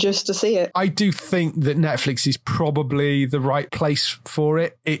subscription just to see it. I do think that Netflix is probably the right place for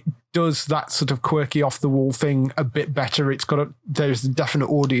it. It does that sort of quirky off the wall thing a bit better. There's a definite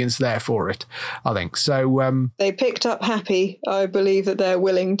audience there for it, I think. So they picked up Happy. I believe that they're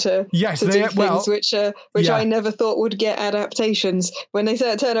willing to do things which I never thought would get adaptations. When they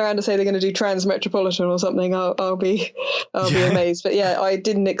turn around and say they're going to do Transmetropolitan or something, I'll be amazed. But I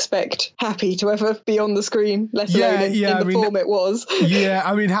didn't expect Happy to ever be on the screen, let alone in the form it was. Yeah,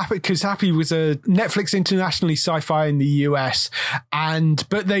 I mean, Happy was a Netflix internationally sci-fi in the US,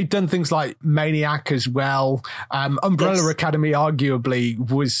 but they'd done things like Maniac as well. Umbrella Academy arguably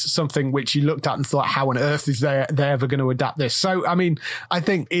was something which you looked at and thought, how on earth is they ever going to adapt this? So, I mean, I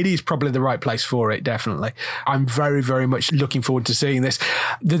think it is probably the right place for it, definitely. I'm very, very much looking forward to seeing this.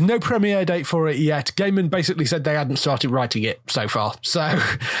 There's no premiere date for it yet. Gaiman basically said they hadn't started writing it so far. So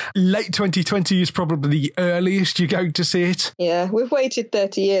late 2020 is probably the earliest you're going to see it. Yeah, we've waited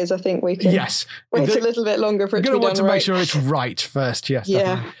 30 years. I think we can wait a little bit longer for it to be done right. We're going to want to make sure it's right first, yes. Yeah.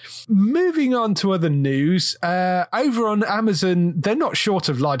 Definitely. Moving on to other news, over on Amazon, they're not short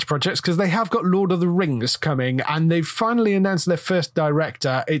of large projects because they have got Lord of the Rings coming, and they've finally announced their first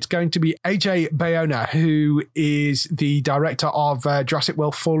director. It's going to be AJ Bayona, who is the director of Jurassic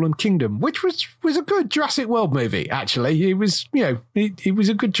World Fallen Kingdom, which was a good Jurassic World movie, actually. It was, it was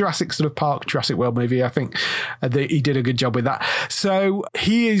a good Jurassic sort of Park Jurassic World movie. I think he did a good job with that. So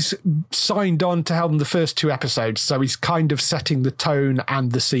he is signed on to helm the first 2 episodes, so he's kind of setting the tone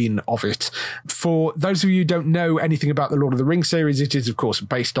and the scene seen of it. For those of you who don't know anything about the Lord of the Rings series, it is, of course,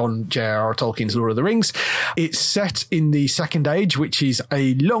 based on J.R.R. Tolkien's Lord of the Rings. It's set in the Second Age, which is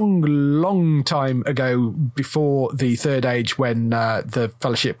a long, long time ago before the Third Age, when the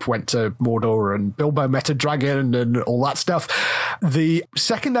Fellowship went to Mordor and Bilbo met a dragon and all that stuff. The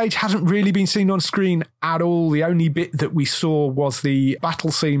Second Age hasn't really been seen on screen at all. The only bit that we saw was the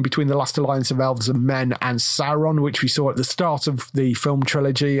battle scene between the last alliance of elves and men and Sauron, which we saw at the start of the film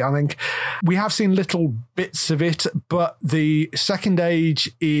trilogy, I think. We have seen little bits of it, but the Second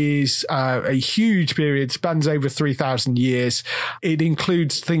Age is a huge period, spans over 3,000 years. It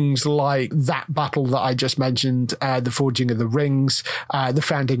includes things like that battle that I just mentioned, the forging of the rings, the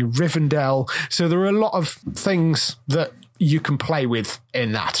founding of Rivendell. So there are a lot of things that you can play with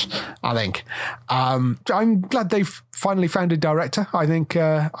in that, I think. I'm glad they've finally found a director. I think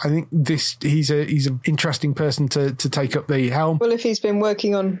he's an interesting person to take up the helm. Well, if he's been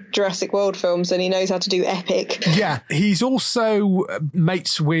working on Jurassic World films, then he knows how to do epic. Yeah, he's also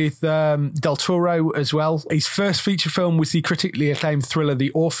mates with Del Toro as well. His first feature film was the critically acclaimed thriller The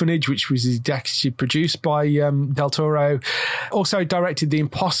Orphanage, which was executive produced by Del Toro. Also directed The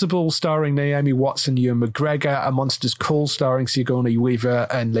Impossible, starring Naomi Watts and Ewan McGregor, A Monster's Call, starring Sigourney Weaver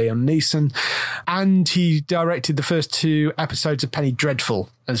and Liam Neeson. And he directed the first 2 episodes of Penny Dreadful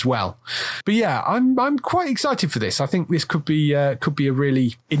as well. But yeah, I'm quite excited for this. I think this could be a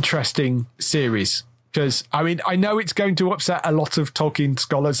really interesting series. Because, I mean, I know it's going to upset a lot of Tolkien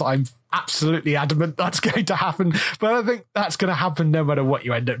scholars. I'm absolutely adamant that's going to happen. But I think that's going to happen no matter what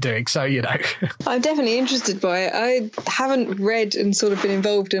you end up doing. So, you know. I'm definitely interested by it. I haven't read and sort of been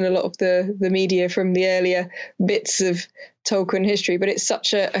involved in a lot of the media from the earlier bits of Tolkien history, but it's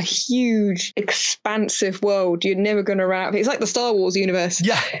such a huge, expansive world. You're never going to run out of it. It's like the Star Wars universe.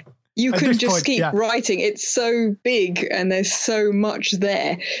 Yeah. You can just keep writing. It's so big and there's so much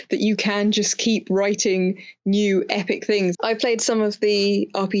there that you can just keep writing new epic things. I played some of the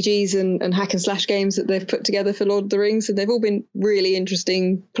RPGs and hack and slash games that they've put together for Lord of the Rings, and they've all been really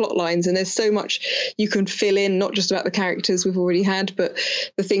interesting plot lines, and there's so much you can fill in, not just about the characters we've already had, but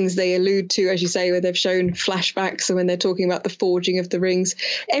the things they allude to, as you say, where they've shown flashbacks, and when they're talking about the forging of the rings.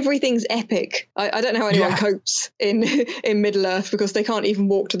 Everything's epic. I don't know how anyone copes in Middle-earth, because they can't even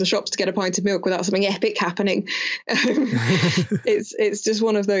walk to the shops to get a pint of milk without something epic happening. It's just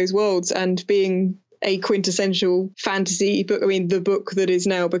one of those worlds, and being a quintessential fantasy book. I mean, the book that is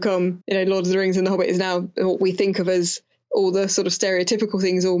now become, Lord of the Rings and The Hobbit is now what we think of as all the sort of stereotypical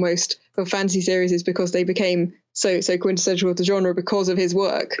things almost of fantasy series, is because they became so quintessential of the genre because of his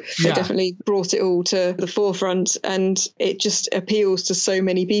work. It definitely brought it all to the forefront, and it just appeals to so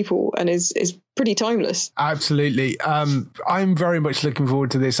many people and is pretty timeless. Absolutely. I'm very much looking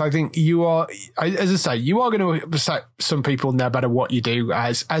forward to this. I think you are, as I say, you are going to upset some people no matter what you do,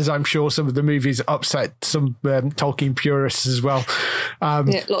 as I'm sure some of the movies upset some Tolkien purists as well.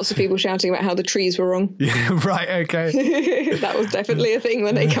 Lots of people shouting about how the trees were wrong. Yeah, right, okay. That was definitely a thing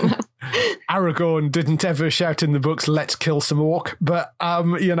when they come out. Aragorn didn't ever shout in the books, "Let's kill some orc," but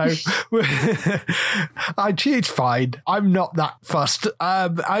it's fine. I'm not that fussed.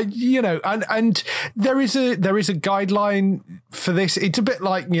 And there is a guideline for this. It's a bit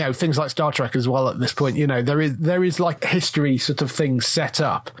like things like Star Trek as well. At this point, there is like history sort of things set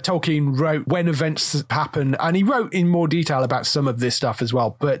up. Tolkien wrote when events happen, and he wrote in more detail about some of this stuff as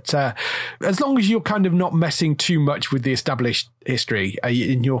well. But as long as you're kind of not messing too much with the established history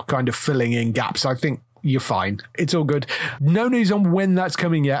and you're kind of filling in gaps, I think you're fine. It's all good. No news on when that's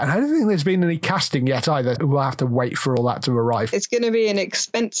coming yet, and I don't think there's been any casting yet either. We'll have to wait for all that to arrive. It's going to be an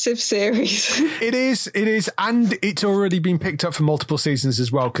expensive series. It is, and it's already been picked up for multiple seasons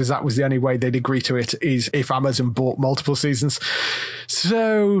as well, because that was the only way they'd agree to it, is if Amazon bought multiple seasons.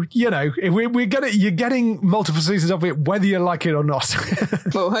 So, you're getting multiple seasons of it, whether you like it or not.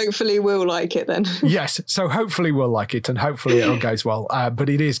 Well, hopefully we'll like it then. Yes, so hopefully we'll like it, and hopefully it all goes well. But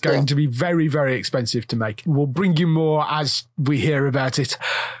it is going to be very, very expensive to make. We'll bring you more as we hear about it.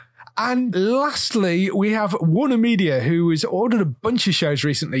 And lastly, we have Warner Media, who has ordered a bunch of shows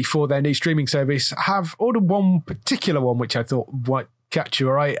recently for their new streaming service, have ordered one particular one, which I thought might catch you,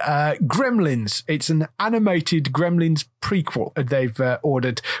 all right? Gremlins. It's an animated Gremlins prequel they've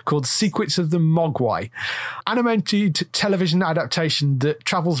ordered called Secrets of the Mogwai. Animated television adaptation that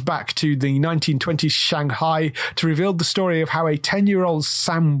travels back to the 1920s Shanghai to reveal the story of how a 10-year-old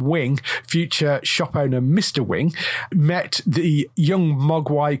Sam Wing, future shop owner Mr. Wing, met the young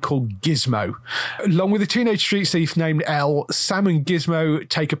Mogwai called Gizmo. Along with a teenage street thief named Elle, Sam and Gizmo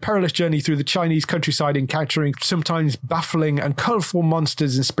take a perilous journey through the Chinese countryside, encountering sometimes baffling and colourful powerful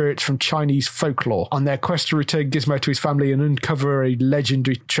monsters and spirits from Chinese folklore. On their quest to return Gizmo to his family and uncover a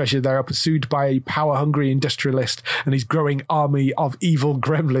legendary treasure, they are pursued by a power-hungry industrialist and his growing army of evil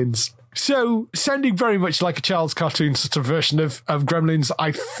gremlins. So, sounding very much like a child's cartoon sort of version of Gremlins,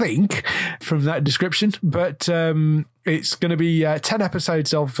 I think, from that description. But it's going to be 10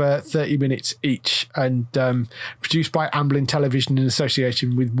 episodes of 30 minutes each, and produced by Amblin Television in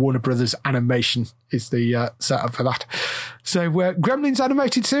association with Warner Brothers Animation is the setup for that. So, Gremlins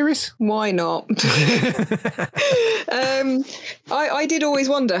animated series? Why not? I did always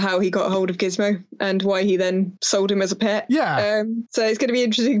wonder how he got hold of Gizmo and why he then sold him as a pet. Yeah. So it's going to be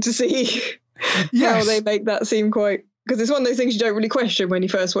interesting to see how they make that seem quite... Because it's one of those things you don't really question when you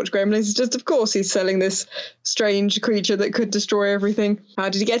first watch Gremlins. It's just, of course, he's selling this strange creature that could destroy everything. How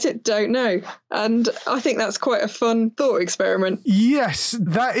did he get it? Don't know. And I think that's quite a fun thought experiment. Yes,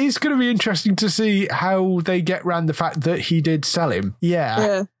 that is going to be interesting to see how they get around the fact that he did sell him.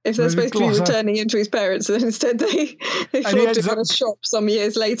 Yeah. If they're supposed to be returning him to his parents, and then instead they flogged him in a shop some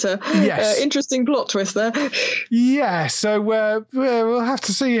years later. Yes. Interesting plot twist there. Yeah, so we'll have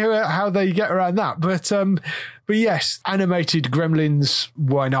to see how they get around that. But yes, animated Gremlins,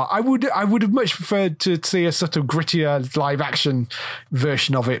 why not? I would have much preferred to see a sort of grittier live action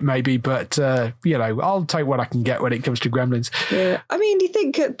version of it, maybe. But I'll take what I can get when it comes to Gremlins. Yeah, I mean, you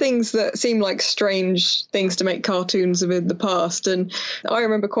think at things that seem like strange things to make cartoons of in the past, and I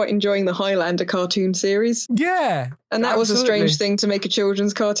remember quite enjoying the Highlander cartoon series. Yeah. And that was a strange thing to make a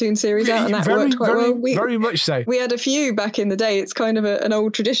children's cartoon series out, and that worked quite well. Very much so. We had a few back in the day. It's kind of an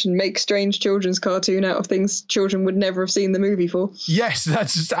old tradition, make strange children's cartoon out of things children would never have seen the movie for. Yes,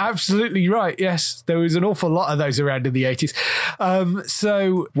 that's absolutely right. Yes, there was an awful lot of those around in the 80s.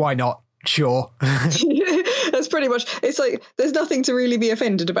 So why not? Sure. That's pretty much, it's like there's nothing to really be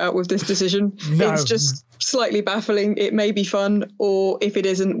offended about with this decision. No. It's just slightly baffling. It may be fun, or if it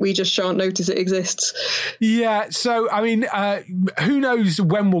isn't, we just shan't notice it exists. Yeah, so I mean, who knows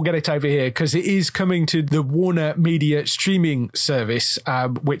when we'll get it over here, because it is coming to the Warner Media streaming service,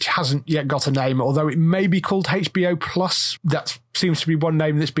 which hasn't yet got a name, although it may be called HBO Plus. That seems to be one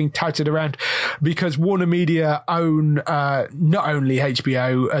name that's being touted around, because Warner Media own not only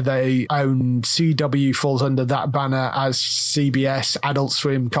HBO, they own CW, falls under that banner, as CBS, Adult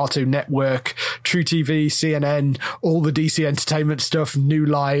Swim, Cartoon Network, True TV, CNN, all the DC Entertainment stuff, New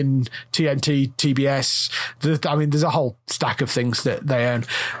Line, TNT, TBS. There's a whole stack of things that they own.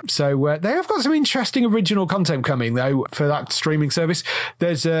 So they have got some interesting original content coming, though, for that streaming service.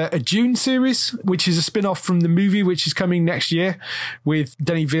 There's a Dune series, which is a spin-off from the movie, which is coming next year, with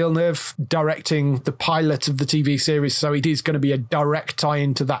Denis Villeneuve directing the pilot of the TV series. So it is going to be a direct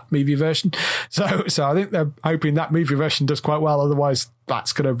tie-in to that movie version. So I think they're hoping that movie version does quite well. Otherwise,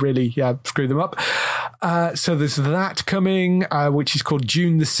 that's going to really screw them up. So there's that coming, which is called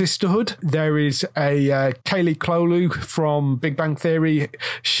Dune the Sisterhood. There is a Kaylee Clolu from Big Bang Theory.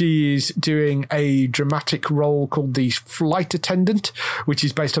 She is doing a dramatic role called The Flight Attendant, which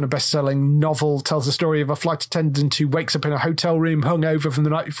is based on a best-selling novel. Tells the story of a flight attendant who wakes up in a hotel room hungover from the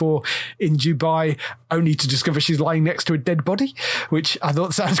night before in Dubai, only to discover she's lying next to a dead body, which I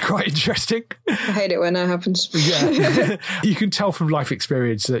thought sounds quite interesting. I hate it when that happens. Yeah. You can tell from life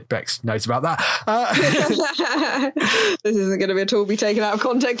experience that Bex knows about that. This isn't going to be at all be taken out of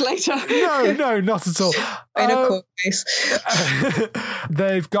context later. No, not at all. In a court case.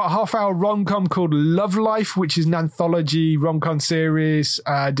 They've got a half-hour rom-com called Love Life, which is an anthology rom-com series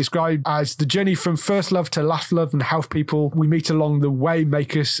described as the journey from first love to last love and how people we meet along the way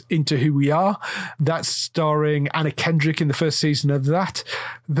make us into who we are. That's starring Anna Kendrick in the first season of that.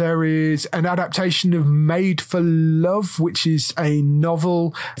 There is an adaptation of Made for Love, which is a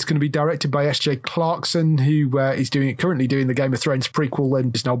novel. It's going to be directed by S.J. Clarkson, who is currently doing the Game of Thrones prequel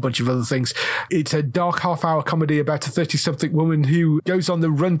and just a whole bunch of other things. It's a dark half-hour comedy about a 30-something woman who goes on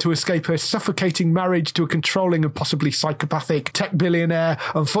the run to escape her suffocating marriage to a controlling and possibly psychopathic tech billionaire.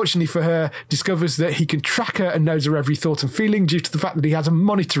 Unfortunately for her, discovers that he can track her and knows her every thought and feeling due to the fact that he has a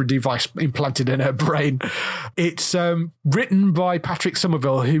monitoring device implanted in her brain. It's written by Patrick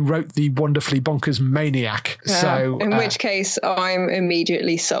Somerville, who wrote the wonderfully bonkers Maniac. In which case, I'm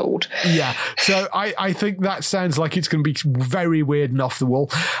immediately sold. Yeah, so I think that sounds like it's going to be very weird and off the wall.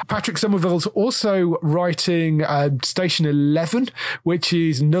 Patrick Somerville's also writing writing Station 11, which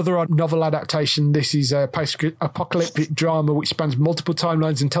is another novel adaptation. This is a post-apocalyptic drama which spans multiple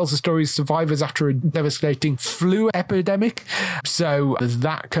timelines and tells the story of survivors after a devastating flu epidemic. So there's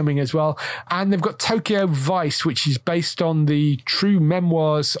that coming as well. And they've got Tokyo Vice, which is based on the true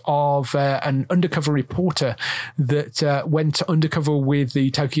memoirs of an undercover reporter that went undercover with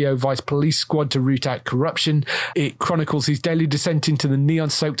the Tokyo Vice police squad to root out corruption. It chronicles his daily descent into the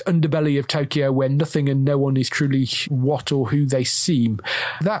neon-soaked underbelly of Tokyo, where nothing and no one is truly what or who they seem.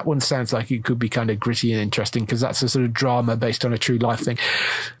 That one sounds like it could be kind of gritty and interesting, because that's a sort of drama based on a true life thing.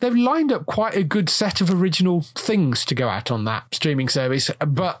 They've lined up quite a good set of original things to go out on that streaming service,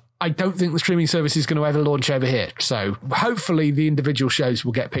 but I don't think the streaming service is going to ever launch over here. So hopefully the individual shows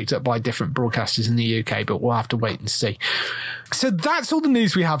will get picked up by different broadcasters in the UK, but we'll have to wait and see. So that's all the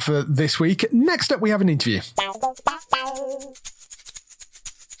news we have for this week. Next up, we have an interview.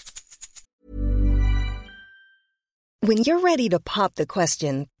 When you're ready to pop the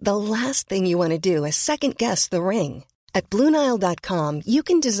question, the last thing you want to do is second-guess the ring. At BlueNile.com, you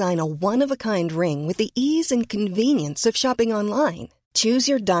can design a one-of-a-kind ring with the ease and convenience of shopping online. Choose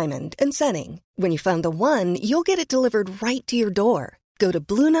your diamond and setting. When you find the one, you'll get it delivered right to your door. Go to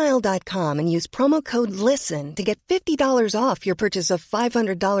BlueNile.com and use promo code LISTEN to get $50 off your purchase of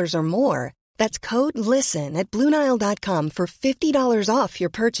 $500 or more. That's code LISTEN at BlueNile.com for $50 off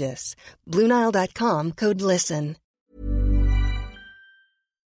your purchase. BlueNile.com, code LISTEN.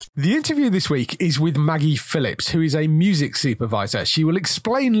 The interview this week is with Maggie Phillips, who is a music supervisor. She will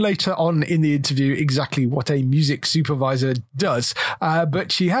explain later on in the interview exactly what a music supervisor does,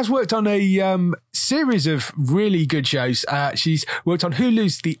 but she has worked on a series of really good shows. She's worked on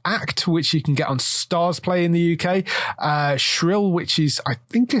Hulu's The Act, which you can get on Stars Play in the UK, Shrill, which is, I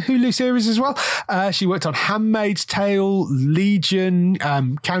think, a Hulu series as well. She worked on Handmaid's Tale, Legion,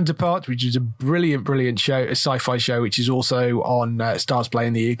 Counterpart, which is a brilliant show, a sci-fi show, which is also on Stars Play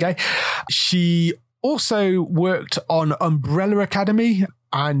in the UK. She also worked on Umbrella Academy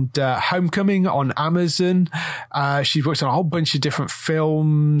and Homecoming on Amazon. She's worked on a whole bunch of different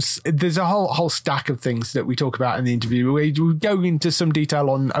films. There's a whole stack of things that we talk about in the interview. We go into some detail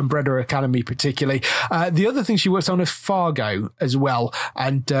on Umbrella Academy particularly. The other thing she works on is Fargo as well,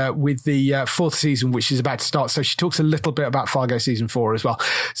 and with the fourth season, which is about to start. So she talks a little bit about Fargo season 4 as well.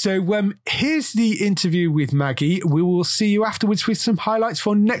 So here's the interview with Maggie. We will see you afterwards with some highlights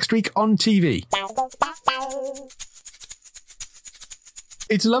for next week on TV.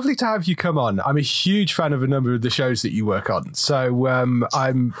 It's lovely to have you come on. I'm a huge fan of a number of the shows that you work on. So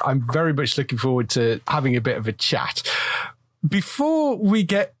I'm very much looking forward to having a bit of a chat. Before we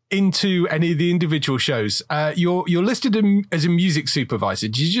get into any of the individual shows, you're listed as a music supervisor.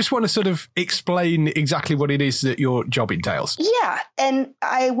 Do you just want to sort of explain exactly what it is that your job entails? Yeah, and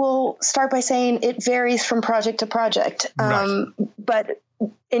I will start by saying it varies from project to project. Right. But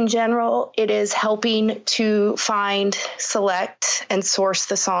in general, it is helping to find, select, and source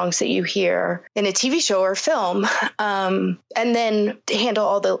the songs that you hear in a TV show or film, and then handle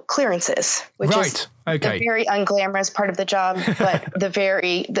all the clearances, which is the very unglamorous part of the job, but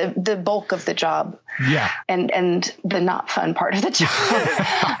the bulk of the job. Yeah. And the not fun part of the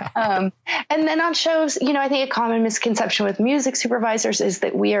job. And then on shows, I think a common misconception with music supervisors is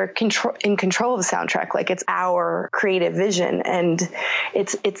that we are in control of the soundtrack, like it's our creative vision, and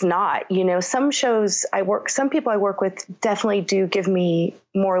it's not. Some shows some people I work with definitely do give me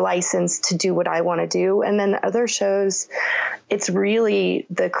more license to do what I want to do, and then other shows, it's really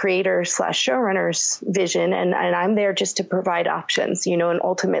the creator / showrunner's vision, and I'm there just to provide options, and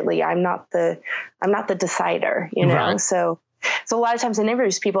ultimately I'm not the decider, Right. So a lot of times in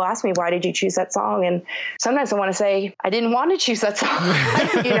interviews, people ask me, why did you choose that song? And sometimes I want to say, I didn't want to choose that song,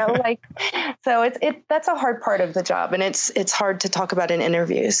 so that's a hard part of the job. And it's hard to talk about in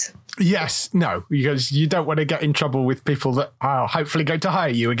interviews. Yes, no, because you don't want to get in trouble with people that are hopefully going to hire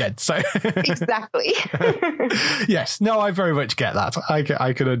you again. So exactly. Yes, no, I very much get that.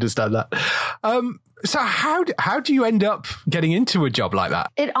 I can understand that. So how do you end up getting into a job like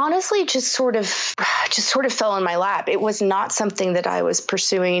that? It honestly just sort of fell in my lap. It was not something that I was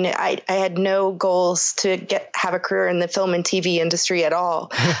pursuing. I had no goals to have a career in the film and TV industry at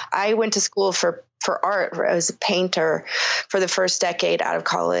all. I went to school for art. I was a painter for the first decade out of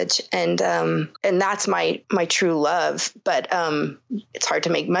college. And that's my true love. But it's hard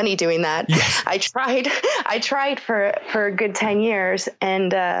to make money doing that. Yes. I tried for a good 10 years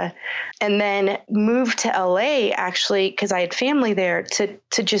and then moved to LA actually, because I had family there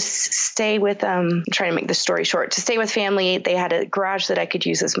to just stay with, I'm trying to make the story short, to stay with family. They had a garage that I could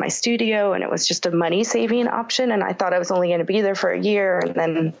use as my studio, and it was just a money saving option. And I thought I was only going to be there for a year. And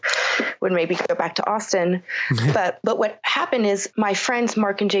then would maybe go back to Austin. but what happened is my friends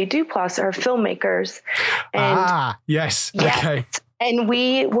Mark and Jay Duplass are filmmakers. And yes. Yeah, okay. And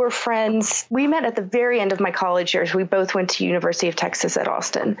we were friends. We met at the very end of my college years. We both went to University of Texas at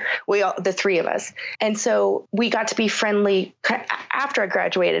Austin. The three of us. And so we got to be friendly after I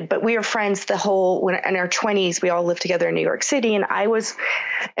graduated, but we were friends in our 20s. We all lived together in New York City. And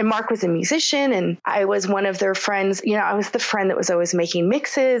Mark was a musician, and I was one of their friends. You know, I was the friend that was always making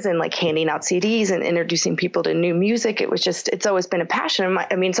mixes and like handing out CDs and introducing people to new music. It's always been a passion.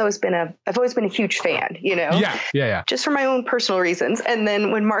 I've always been a huge fan, you know? Yeah. Just for my own personal reasons. And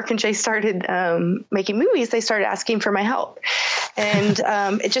then when Mark and Jay started making movies, they started asking for my help. And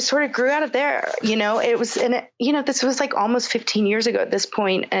it just sort of grew out of there. You know, this was like almost 15 years ago at this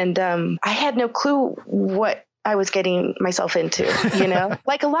point. And I had no clue what I was getting myself into, you know,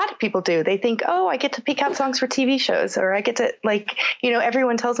 like a lot of people do. They think, oh, I get to pick out songs for TV shows, or I get to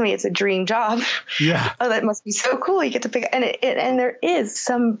everyone tells me it's a dream job. Yeah. Oh, that must be so cool. You get to pick, and there is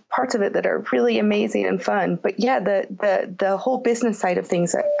some parts of it that are really amazing and fun. But yeah, the whole business side of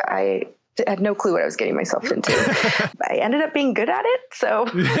things, I had no clue what I was getting myself into. I ended up being good at it. So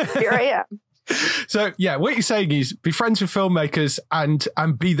here I am. So, yeah, what you're saying is be friends with filmmakers and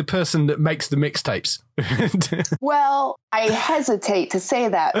be the person that makes the mixtapes. Well, I hesitate to say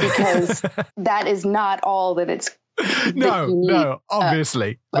that because that is not all that it's. No,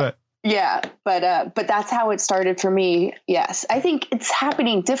 obviously. But that's how it started for me. Yes. I think it's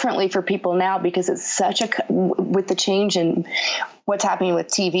happening differently for people now because it's with the change in what's happening with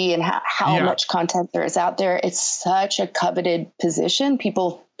TV and how much content there is out there. It's such a coveted position.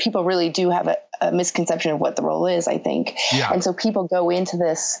 People really do have a misconception of what the role is, I think. Yeah. And so people go into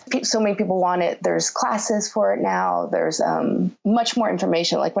this, so many people want it. There's classes for it now. There's much more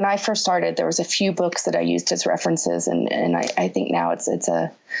information. Like when I first started, there was a few books that I used as references. And I think now it's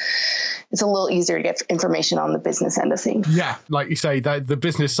a little easier to get information on the business end of things. Yeah, like you say, the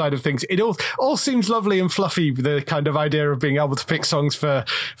business side of things. It all seems lovely and fluffy, the kind of idea of being able to pick songs for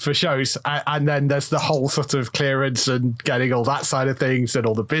shows. And then there's the whole sort of clearance and getting all that side of things and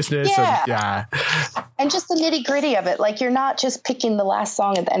all the business. Yeah. And just the nitty gritty of it. Like you're not just picking the last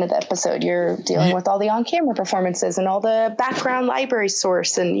song at the end of the episode. You're dealing with all the on-camera performances and all the background library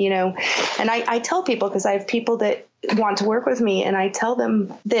source. And, you know, and I tell people, because I have people that want to work with me, and I tell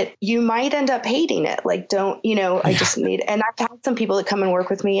them that you might end up hating it. Like, don't, you know, I just need, and I've had some people that come and work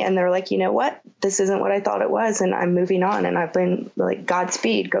with me and they're like, you know what, this isn't what I thought it was. And I'm moving on. And I've been like,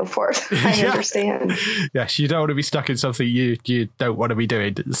 Godspeed, go for it. I understand. Yes. You don't want to be stuck in something you don't want to be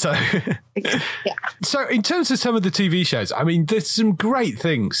doing. So, yeah. So in terms of some of the TV shows, I mean, there's some great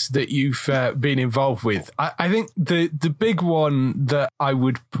things that you've been involved with. I think the big one that I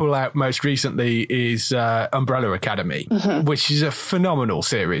would pull out most recently is Umbrella Academy, which is a phenomenal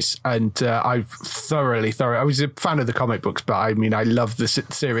series. And I've thoroughly, I was a fan of the comic books, but I mean, I love the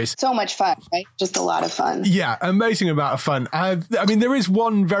series. So much fun, right? Just a lot of fun. Yeah, amazing amount of fun. I mean, there is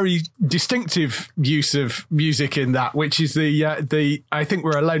one very distinctive use of music in that, which is the I Think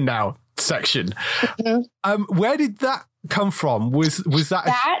We're Alone Now section. Where did that come from? Was that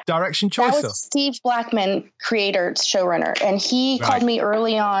a direction choice? That was Steve Blackman, creator, showrunner, and he called me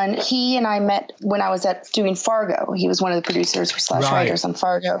early on. He and I met when I was doing Fargo. He was one of the producers / writers on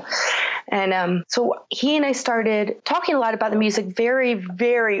Fargo, and so he and I started talking a lot about the music very,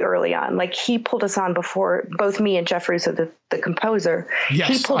 very early on. Like he pulled us on before, both me and Jeff Russo, the composer. Yes,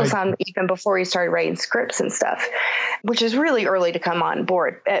 he pulled us on even before he started writing scripts and stuff, which is really early to come on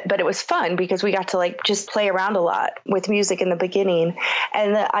board. But it was fun because we got to like just play around a lot with music in the beginning.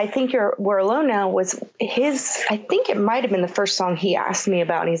 And I Think We're Alone Now was I think it might have been the first song he asked me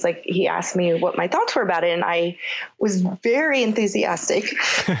about. And he asked me what my thoughts were about it. And I was very enthusiastic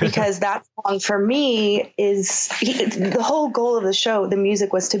because that song for me is the whole goal of the show. The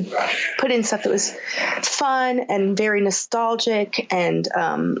music was to put in stuff that was fun and very nostalgic and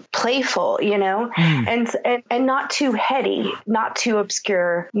playful, you know, and not too heady, not too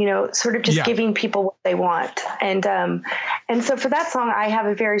obscure, you know, sort of just giving people what they want. And so for that song, I have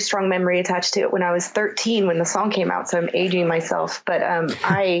a very strong memory attached to it when I was 13 when the song came out. So I'm aging myself, but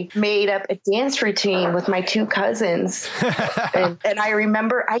I made up a dance routine with my two cousins, and I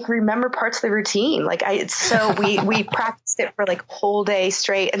remember parts of the routine. Like we practiced it for like a whole day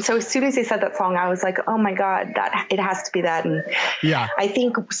straight. And so as soon as they said that song, I was like, oh my God, that it has to be that. And I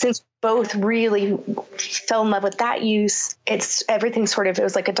think since both really fell in love with that use. It's everything sort of, it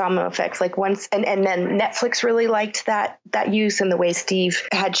was like a domino effect. Like once, and then Netflix really liked that use and the way Steve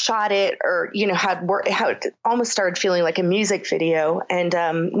had shot it, or, you know, how it almost started feeling like a music video. And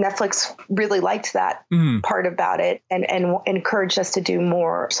Netflix really liked that part about it and encouraged us to do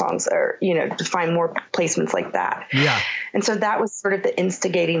more songs, or, you know, to find more placements like that. Yeah. And so that was sort of the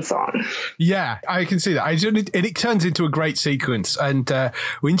instigating song. Yeah, I can see that. It turns into a great sequence. And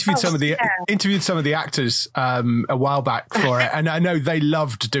we interviewed some of the actors a while back for it. And I know they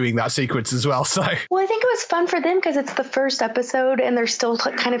loved doing that sequence as well. So, well, I think it was fun for them because it's the first episode and they're still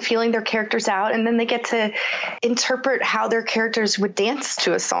kind of feeling their characters out. And then they get to interpret how their characters would dance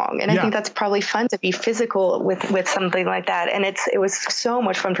to a song. And I think that's probably fun to be physical with something like that. And it was so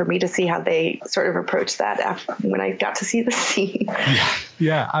much fun for me to see how they sort of approached that when I got to see the scene.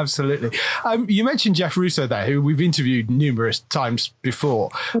 Yeah, absolutely. You mentioned Jeff Russo there, who we've interviewed numerous times before.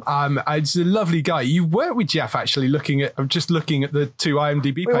 It's a lovely guy. You worked with Jeff actually looking at the two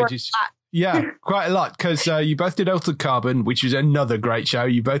IMDb pages. Yeah, quite a lot, because you both did Altered Carbon, which was another great show.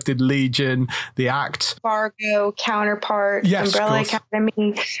 You both did Legion, The Act, Fargo, Counterpart, Umbrella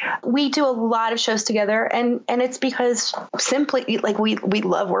Academy. We do a lot of shows together, and it's because simply, like, we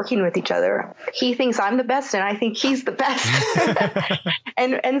love working with each other. He thinks I'm the best, and I think he's the best.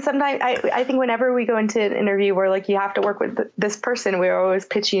 and sometimes I think whenever we go into an interview where, like, you have to work with this person, we're always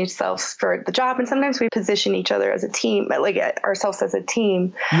pitching ourselves for the job, and sometimes we position each other as a team, like ourselves as a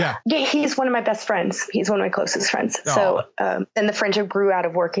team. Yeah. He's one of my best friends. He's one of my closest friends. Aww. So, and the friendship grew out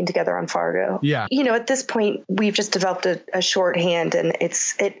of working together on Fargo. Yeah. You know, at this point, we've just developed a shorthand, and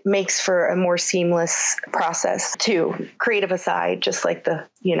it makes for a more seamless process too, creative aside, just like the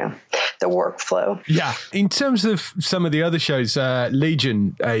workflow. Yeah. In terms of some of the other shows,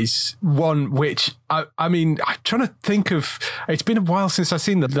 Legion is one which, I mean, I'm trying to think of, it's been a while since I've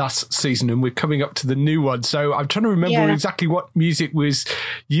seen the last season and we're coming up to the new one. So I'm trying to remember exactly what music was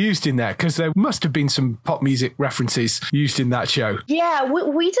used in there, because there must have been some pop music references used in that show. Yeah,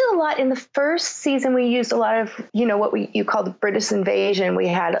 we did a lot. In the first season, we used a lot of, what you call the British invasion. We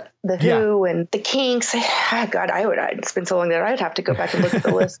had The Who and the Kinks. Oh, God, it's been so long that I'd have to go back and look at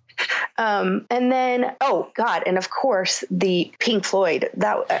the list. And then, and of course, the Pink Floyd.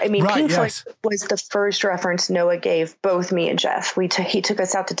 Pink Floyd was the first reference Noah gave both me and Jeff. He took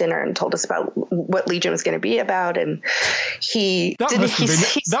us out to dinner and told us about what Legion was going to be about, and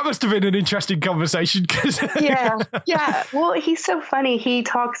that must have been an interesting conversation. Yeah. Well, he's so funny. He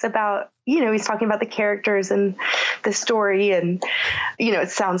talks about, he's talking about the characters and the story, and, it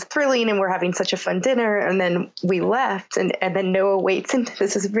sounds thrilling, and we're having such a fun dinner. And then we left, and then Noah waits, and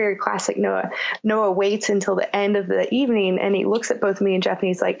this is very classic Noah. Noah waits until the end of the evening, and he looks at both me and Jeff, and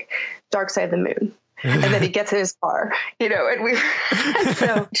he's like, Dark Side of the Moon. And then he gets in his car, and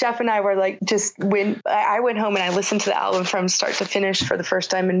so Jeff and I were like, I went home and I listened to the album from start to finish for the first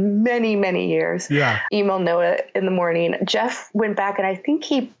time in many, many years. Yeah. Emailed Noah in the morning. Jeff went back, and I think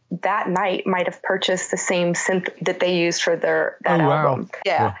he that night might have purchased the same synth that they used for that album. Wow.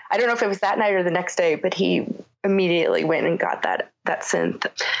 Yeah. I don't know if it was that night or the next day, but he immediately went and got that synth.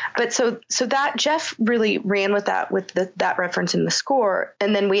 But so that Jeff really ran with that, that reference in the score.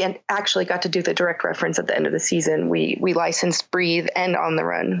 And then we actually got to do the direct reference at the end of the season. We licensed Breathe and On the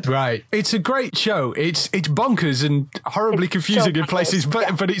Run. Right. It's a great show. It's bonkers and horribly confusing in places,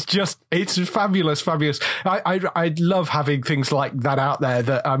 but it's fabulous. I'd love having things like that out there.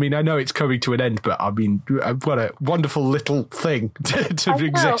 That, I mean, I know it's coming to an end, but I mean, what a wonderful little thing to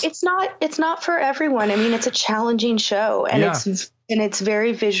exist. It's not for everyone. I mean, it's a challenging show, and it's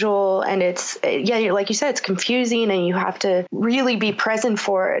very visual, and it's like you said, it's confusing, and you have to really be present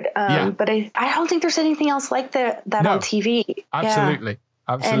for it. But I don't think there's anything else like that on TV. Absolutely.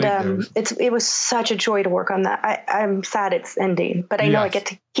 And it was such a joy to work on that. I'm sad it's ending, but I know I get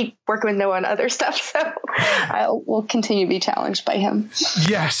to keep working with Noah on other stuff, so I will continue to be challenged by him.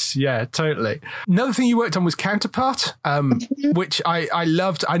 Yes, yeah, totally. Another thing you worked on was Counterpart, which I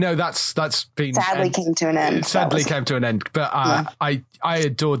loved. I know that's been came to an end. Sadly came to an end, but I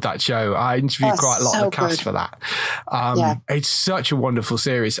adored that show. I interviewed quite a lot of the cast for that. It's such a wonderful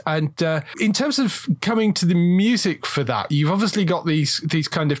series. And in terms of coming to the music for that, you've obviously got these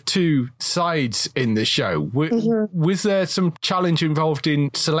kind of two sides in the show. Was there some challenge involved in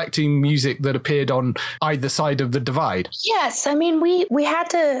selecting music that appeared on either side of the divide? Yes. I mean, we had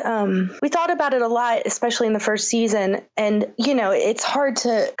to, we thought about it a lot, especially in the first season. And, it's hard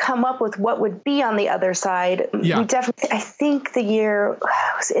to come up with what would be on the other side. Yeah. We definitely, I think the year,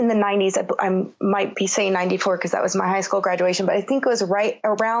 was in the 90s. I might be saying 94 because that was my high school graduation, but I think it was right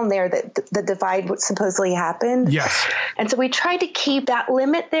around there that the divide supposedly happened. Yes. And so we tried to keep that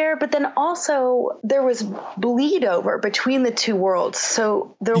limit there, but then also there was bleed over between the two worlds.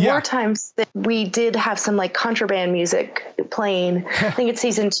 So there were times that we did have some like contraband music playing. I think it's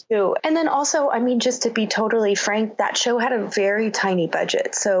season 2. And then also, I mean, just to be totally frank, that show had a very tiny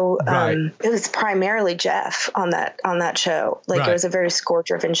budget. So it was primarily Jeff on that show. Like it was a very score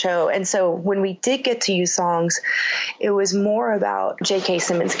driven show. And so when we did get to use songs, it was more about J.K.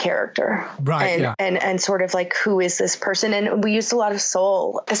 Simmons' character. And sort of like, who is this person? And we used a lot of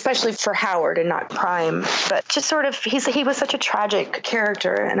soul, especially for Howard and not Prime, but just sort of, he was such a tragic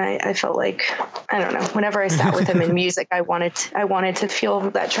character. And I felt like, I don't know, whenever I sat with him in music, I wanted to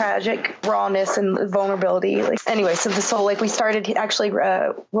feel that tragic rawness and vulnerability. Like, anyway, so the soul, like we started actually,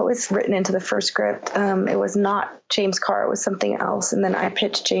 what was written into the first script? It was not James Carr, it was something else. And then I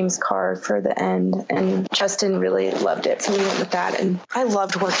pitched James Carr for the end, and Justin really loved it. So we went with that. And I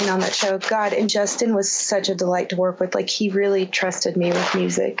loved working on that show. God, and Justin was such a delight to work with. Like, he really trusted me with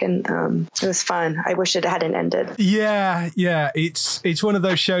music, and it was fun. I wish it hadn't ended. Yeah. It's one of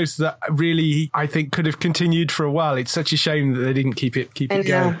those shows that really, I think, could have continued for a while. It's such a shame that they didn't keep it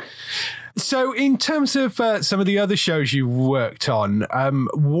going. So in terms of some of the other shows you worked on,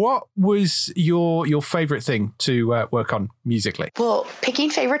 what was your favourite thing to work on musically? Well, picking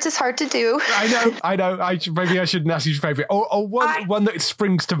favourites is hard to do. I know. Maybe I shouldn't ask you your favourite. Or one that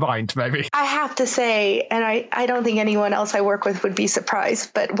springs to mind, maybe. I have to say, and I don't think anyone else I work with would be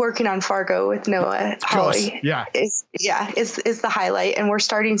surprised, but working on Fargo with Noah Hawley is the highlight. And we're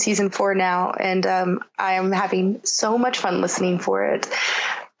starting season 4 now, and I am having so much fun listening for it.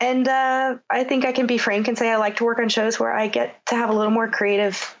 And I think I can be frank and say I like to work on shows where I get to have a little more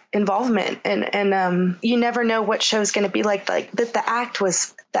creative involvement, and you never know what show's going to be like. Like the act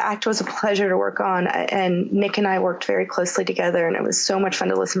was a pleasure to work on, and Nick and I worked very closely together, and it was so much fun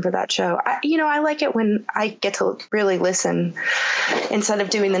to listen for that show. I like it when I get to really listen instead of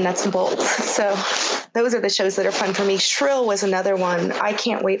doing the nuts and bolts. So those are the shows that are fun for me. Shrill was another one. I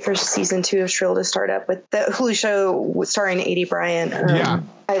can't wait for season 2 of Shrill to start up, with the Hulu show starring Adie Bryant.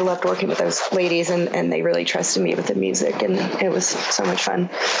 I loved working with those ladies, and they really trusted me with the music, and it was so much fun.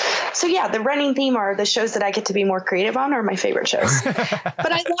 So yeah, the running theme are the shows that I get to be more creative on are my favorite shows,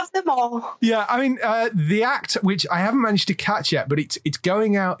 but I love them all. Yeah, I mean, The Act, which I haven't managed to catch yet, but it's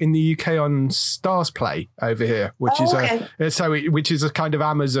going out in the UK on Stars Play over here, which is a kind of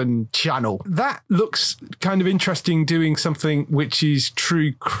Amazon channel. That looks kind of interesting, doing something which is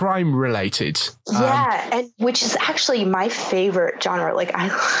true crime related. And which is actually my favorite genre. Like I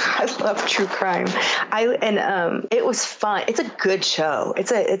love true crime. It was fun. It's a good show.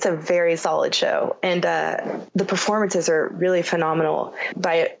 It's a very solid show, and the performances are really phenomenal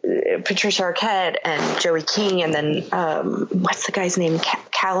by Patricia Arquette and Joey King, and then what's the guy's name?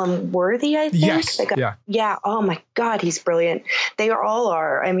 Callum Worthy, I think. Yes. Yeah. Oh my God, he's brilliant. They all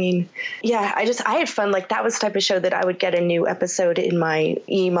are. I mean, yeah. I had fun. Like, that was the type of show that I would get a new episode in my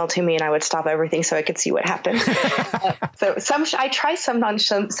email to me, and I would stop everything so I could see what happened. So I try on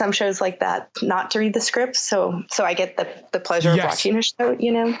some shows like that not to read the scripts, so I get the pleasure of watching a show,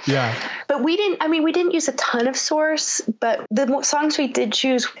 Yeah. But we didn't use a ton of source, but the songs we did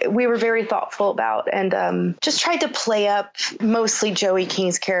choose, we were very thoughtful about, and just tried to play up mostly Joey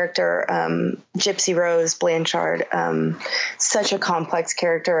King's character, Gypsy Rose Blanchard, such a complex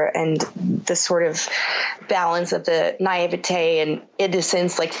character, and the sort of balance of the naivete and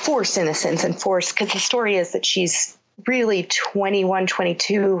innocence, like forced innocence and forced, because the story is that she's really 21,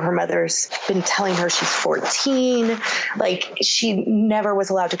 22. Her mother's been telling her she's 14. Like, she never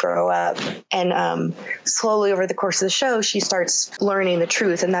was allowed to grow up. And slowly over the course of the show, she starts learning the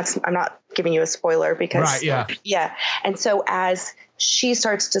truth. And I'm not giving you a spoiler because, yeah. And so as she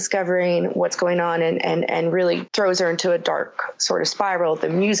starts discovering what's going on and really throws her into a dark sort of spiral, the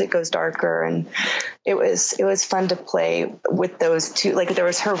music goes darker, and it was fun to play with those two. Like, there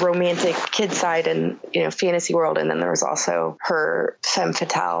was her romantic kid side and, fantasy world, and then there was also her femme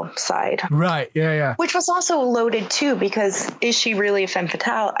fatale side. Right. Yeah. Which was also loaded too, because is she really a femme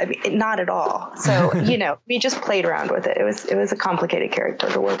fatale? I mean, not at all. So, we just played around with it. It was a complicated character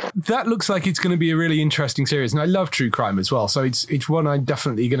to work with. That looks like it's going to be a really interesting series, and I love true crime as well. So it's one I'm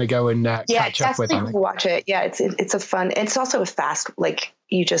definitely going to go and catch up with. Yeah, definitely watch it. Yeah, it's a fun. It's also a fast, like,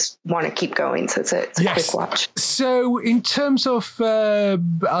 you just want to keep going. So it's a quick watch. So in terms of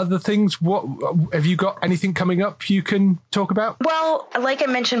other things, what have you got? Anything coming up you can talk about? Well, like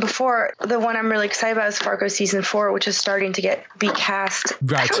I mentioned before, the one I'm really excited about is Fargo season 4, which is starting to be cast.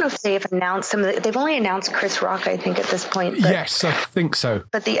 Right. I don't know if they've announced them. They've only announced Chris Rock, I think, at this point. Yes, I think so.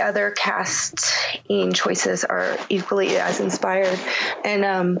 But the other casting choices are equally as inspired.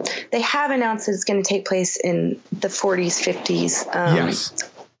 And they have announced that it's going to take place in the 40s, 50s. Yes.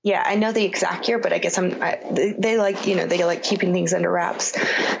 Yeah, I know the exact year, but I guess they like keeping things under wraps.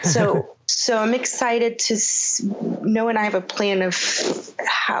 So I'm excited to know, and I have a plan of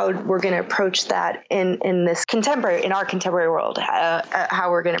how we're going to approach that in our contemporary world, how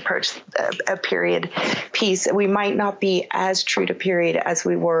we're going to approach a period piece. We might not be as true to period as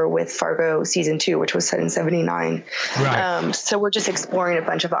we were with Fargo season 2, which was set in 79. Right. So we're just exploring a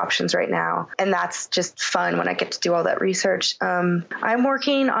bunch of options right now. And that's just fun when I get to do all that research. I'm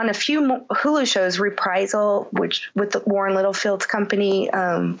working on a few Hulu shows, Reprisal, which with the Warren Littlefield's company,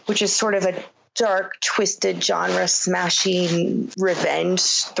 which is sort of a dark, twisted, genre-smashing revenge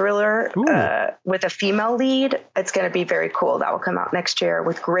thriller with a female lead. It's going to be very cool. That will come out next year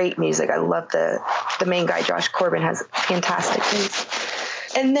with great music. I love the main guy, Josh Corbin, has fantastic things.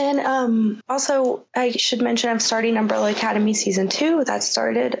 And then also, I should mention I'm starting Umbrella Academy season 2. That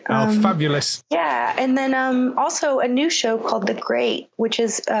started. Fabulous. Yeah. And then also a new show called The Great, which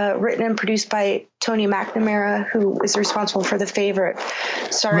is written and produced by Tony McNamara, who is responsible for The Favorite,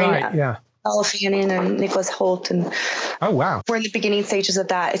 starring Elle Fanning and Nicholas Hoult. And oh, wow. We're in the beginning stages of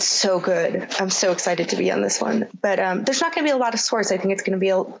that. It's so good. I'm so excited to be on this one. But there's not going to be a lot of scores. I think it's going to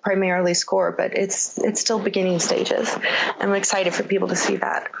be primarily score, but it's still beginning stages. I'm excited for people to see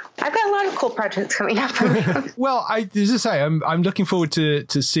that. I've got a lot of cool projects coming up. Well, as I say, I'm looking forward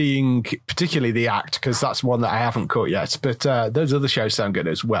to seeing particularly The Act, because that's one that I haven't caught yet. But those other shows sound good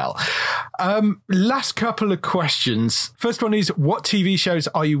as well. Last couple of questions. First one is, what TV shows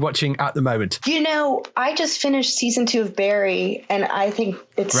are you watching at the moment? I just finished season 2 of Barry, and I think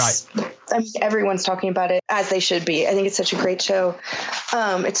it's right. Everyone's talking about it, as they should be. I think it's such a great show.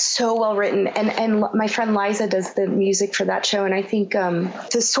 It's so well written, and my friend Liza does the music for that show, and I think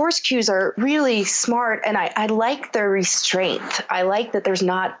the source cues are really smart, and I like their restraint. I like that there's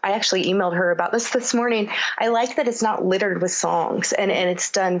not. I actually emailed her about this morning. I like that it's not littered with songs, and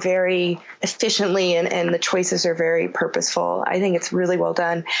it's done very efficiently, and the choices are very purposeful. I think it's really well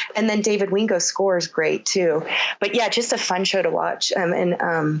done. And then David Wingo's score is great too. But yeah, just a fun show to watch.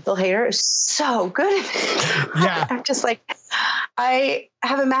 And Bill Hader is so good. Yeah. I'm just like, I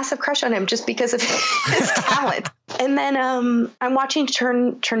have a massive crush on him just because of his talent. And then I'm watching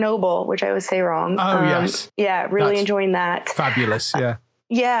Chernobyl, which I always say wrong. Oh, yes. Yeah, really enjoying that. Fabulous, yeah.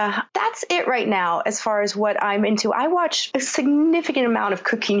 Yeah, that's it right now as far as what I'm into. I watch a significant amount of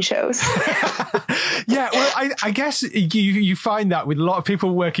cooking shows. Yeah, well, I guess you find that with a lot of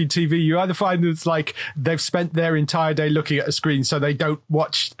people working TV, you either find it's like they've spent their entire day looking at a screen, so they don't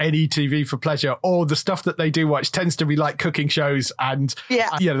watch any TV for pleasure, or the stuff that they do watch tends to be like cooking shows and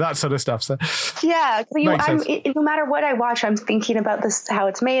that sort of stuff. So yeah, no matter what I watch, I'm thinking about this, how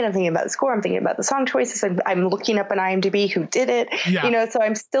it's made. I'm thinking about the score. I'm thinking about the song choices. I'm looking up on IMDb who did it. Yeah. So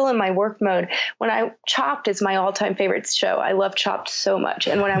I'm still in my work mode. Chopped is my all-time favorite show. I love Chopped so much.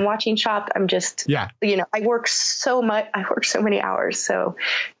 And when I'm watching Chopped, I'm just, I work so much. I work so many hours. So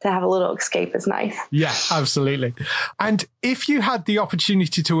to have a little escape is nice. Yeah, absolutely. And if you had the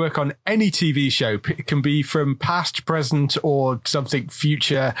opportunity to work on any TV show, it can be from past, present, or something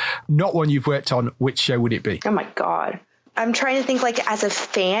future, not one you've worked on, which show would it be? Oh my God. I'm trying to think, like, as a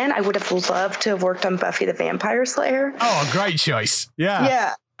fan, I would have loved to have worked on Buffy the Vampire Slayer. Oh, great choice. Yeah.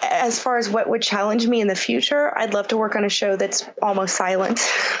 Yeah. As far as what would challenge me in the future, I'd love to work on a show that's almost silent.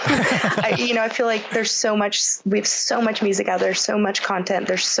 I feel like we have so much music out there, so much content.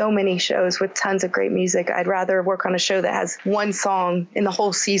 There's so many shows with tons of great music. I'd rather work on a show that has one song in the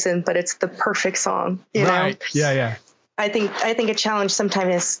whole season, but it's the perfect song. You know? Yeah. I think a challenge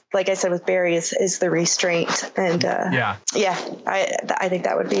sometimes is, like I said with Barry, is the restraint, and I think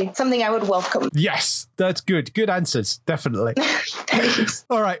that would be something I would welcome. Yes, that's good. Good answers, definitely. Thanks.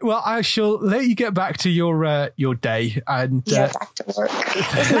 All right. Well, I shall let you get back to your day and back to work.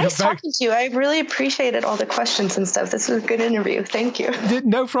 It was nice talking to you. I really appreciated all the questions and stuff. This was a good interview. Thank you.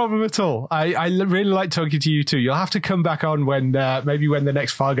 No problem at all. I really like talking to you too. You'll have to come back on when maybe when the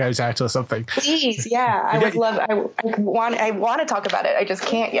next file goes out or something. Please, yeah, I would love. want to talk about it. I just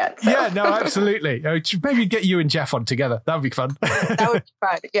can't yet. So. Yeah, no, absolutely. Maybe get you and Jeff on together. That would be fun. That would be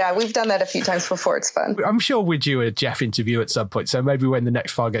fun. Yeah, we've done that a few times before. It's fun. I'm sure we'd do a Jeff interview at some point. So maybe when the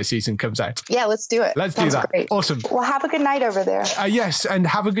next Fargo season comes out. Yeah, let's do it. Let's do that. Great. Awesome. Well, have a good night over there. Yes, and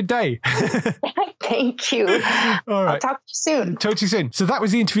have a good day. Thank you. All right. I'll talk to you soon. Talk to you soon. So that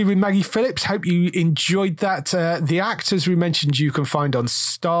was the interview with Maggie Phillips. Hope you enjoyed that. The actors we mentioned you can find on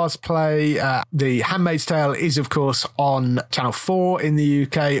Stars Play. The Handmaid's Tale is, of course, on Channel 4 in the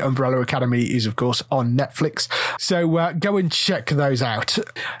UK. Umbrella Academy is, of course, on Netflix. So go and check those out.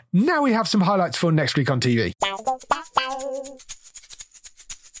 Now we have some highlights for next week on TV.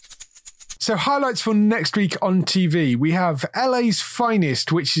 So highlights for next week on TV. We have LA's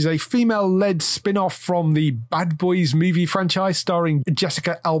Finest, which is a female-led spin-off from the Bad Boys movie franchise starring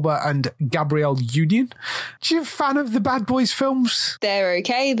Jessica Alba and Gabrielle Union. Are you a fan of the Bad Boys films? They're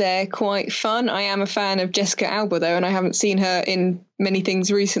okay. They're quite fun. I am a fan of Jessica Alba, though, and I haven't seen her in many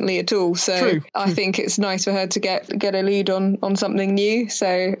things recently at all. So True. I think it's nice for her to get a lead on something new.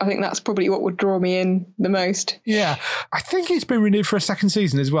 So I think that's probably what would draw me in the most. Yeah. I think it's been renewed for a second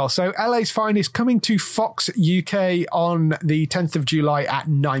season as well. So LA's Finest coming to Fox UK on the 10th of July at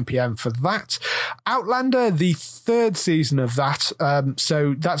 9 p.m. for that. Outlander, the third season of that.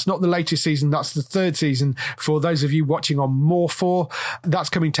 So that's not the latest season. That's the third season for those of you watching on More 4.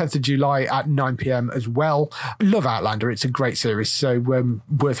 That's coming 10th of July at 9 p.m. as well. Love Outlander. It's a great series. So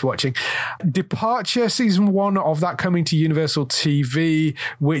worth watching. Departure, season 1 of that coming to Universal TV,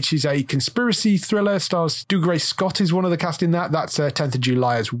 which is a conspiracy thriller. Stars Dougray Scott is one of the cast in that. That's 10th of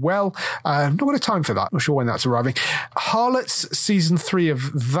July as well. Not got a time for that. Not sure when that's arriving. Harlots, season 3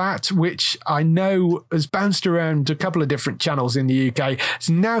 of that, which I know has bounced around a couple of different channels in the UK. It's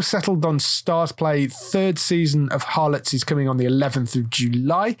now settled on Stars Play. Third season of Harlots is coming on the 11th of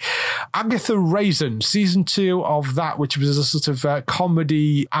July. Agatha Raisin, season 2 of that, which was a sort of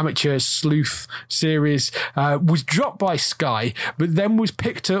comedy amateur sleuth series, was dropped by Sky, but then was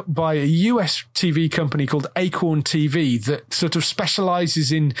picked up by a US TV company called Acorn TV that sort of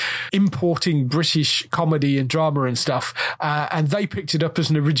specializes in importing British comedy and drama and stuff. And they picked it up as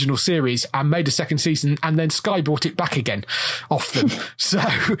an original series and made a second season, and then Sky bought it back again off them. So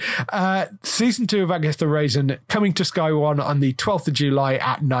season 2 of Agatha Raisin coming to Sky One on the 12th of July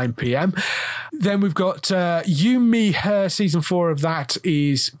at 9 p.m. Then we've got You, Me, Her, season 4 of that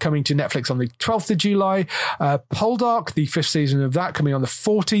is coming to Netflix on the 12th of July. Poldark, the 5th season of that, coming on the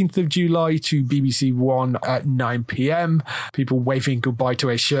 14th of July to BBC One at 9 p.m. People waving goodbye to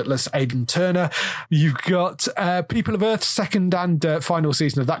a shirtless Aidan Turner. You've got People of Earth, second and final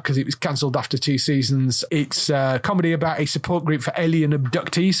season of that because it was cancelled after 2 seasons. It's a comedy about a support group for alien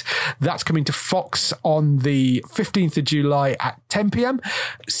abductees. That's coming to Fox on the 15th of July at 10 p.m.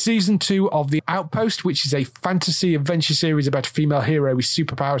 Season 2 of The Outpost, which is a fantasy adventure series about a female hero with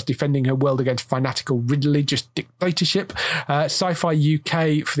superpowers defending her world against fanatical religious dictatorship. Sci-Fi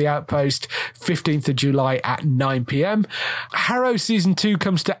UK for The Outpost, 15th of July at 9 p.m. Harrow season 2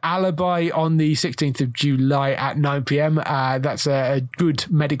 comes to Alibi on the 16th of July at 9 p.m. That's a good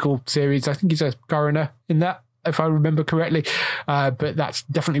medical series. I think he's a coroner in that, if I remember correctly, but that's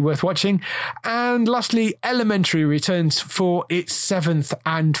definitely worth watching. And lastly, Elementary returns for its 7th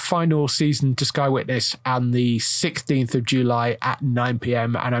and final season to Sky Witness on the 16th of July at 9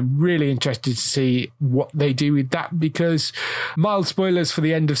 p.m. And I'm really interested to see what they do with that, because mild spoilers for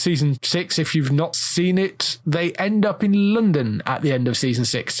the end of season 6, if you've not seen it, they end up in London at the end of season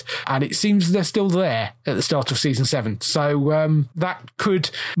 6, and it seems they're still there at the start of season 7. So that could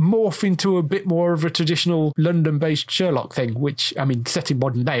morph into a bit more of a traditional London-based Sherlock thing, which, I mean, set in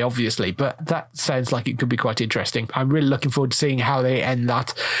modern day, obviously, but that sounds like it could be quite interesting. I'm really looking forward to seeing how they end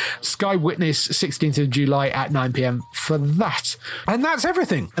that. Sky Witness, 16th of July at 9 p.m. for that. And that's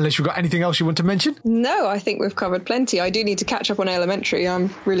everything, unless you've got anything else you want to mention. No, I think we've covered plenty. I do need to catch up on Elementary. I'm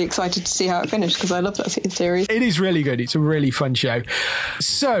really excited to see how it finished because I love that series. It is really good. It's a really fun show.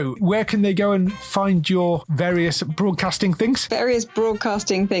 So, where can they go and find your various broadcasting things? Various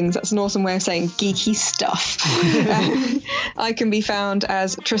broadcasting things. That's an awesome way of saying geeky stuff. I can be found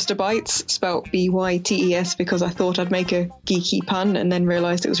as Trista Bytes, spelt B-Y-T-E-S, because I thought I'd make a geeky pun and then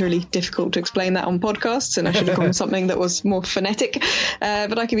realised it was really difficult to explain that on podcasts, and I should have gone with something that was more phonetic.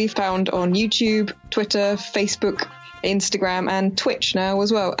 But I can be found on YouTube, Twitter, Facebook, Instagram and Twitch now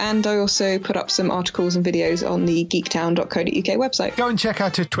as well. And I also put up some articles and videos on the geektown.co.uk website. Go and check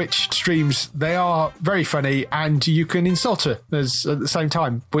out her Twitch streams. They are very funny, and you can insult her at the same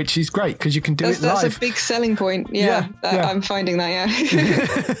time, which is great because you can do it live. That's a big selling point. Yeah. I'm finding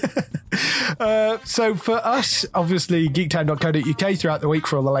that, So for us, obviously, geektown.co.uk throughout the week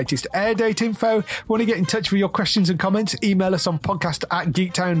for all the latest air date info. Want to get in touch with your questions and comments? Email us on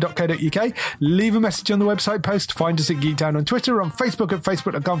podcast@geektown.co.uk. Leave a message on the website post. Find us at Geektown on Twitter, on Facebook at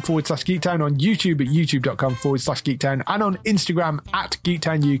facebook.com/Geektown, on YouTube at youtube.com/Geektown, and on Instagram at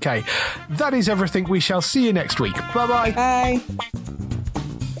GeektownUK. That is everything. We shall see you next week. Bye-bye. Bye.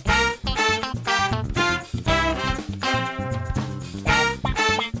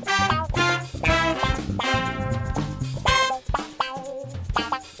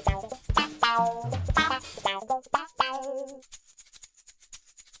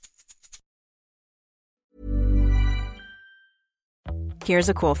 Here's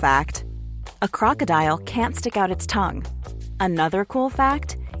a cool fact. A crocodile can't stick out its tongue. Another cool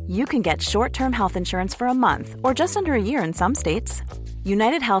fact, you can get short-term health insurance for a month or just under a year in some states.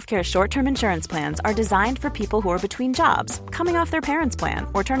 United Healthcare short-term insurance plans are designed for people who are between jobs, coming off their parents' plan,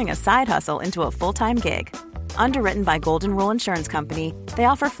 or turning a side hustle into a full-time gig. Underwritten by Golden Rule Insurance Company, they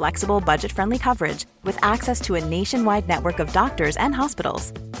offer flexible, budget-friendly coverage with access to a nationwide network of doctors and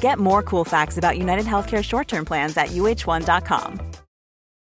hospitals. Get more cool facts about United Healthcare short-term plans at uh1.com.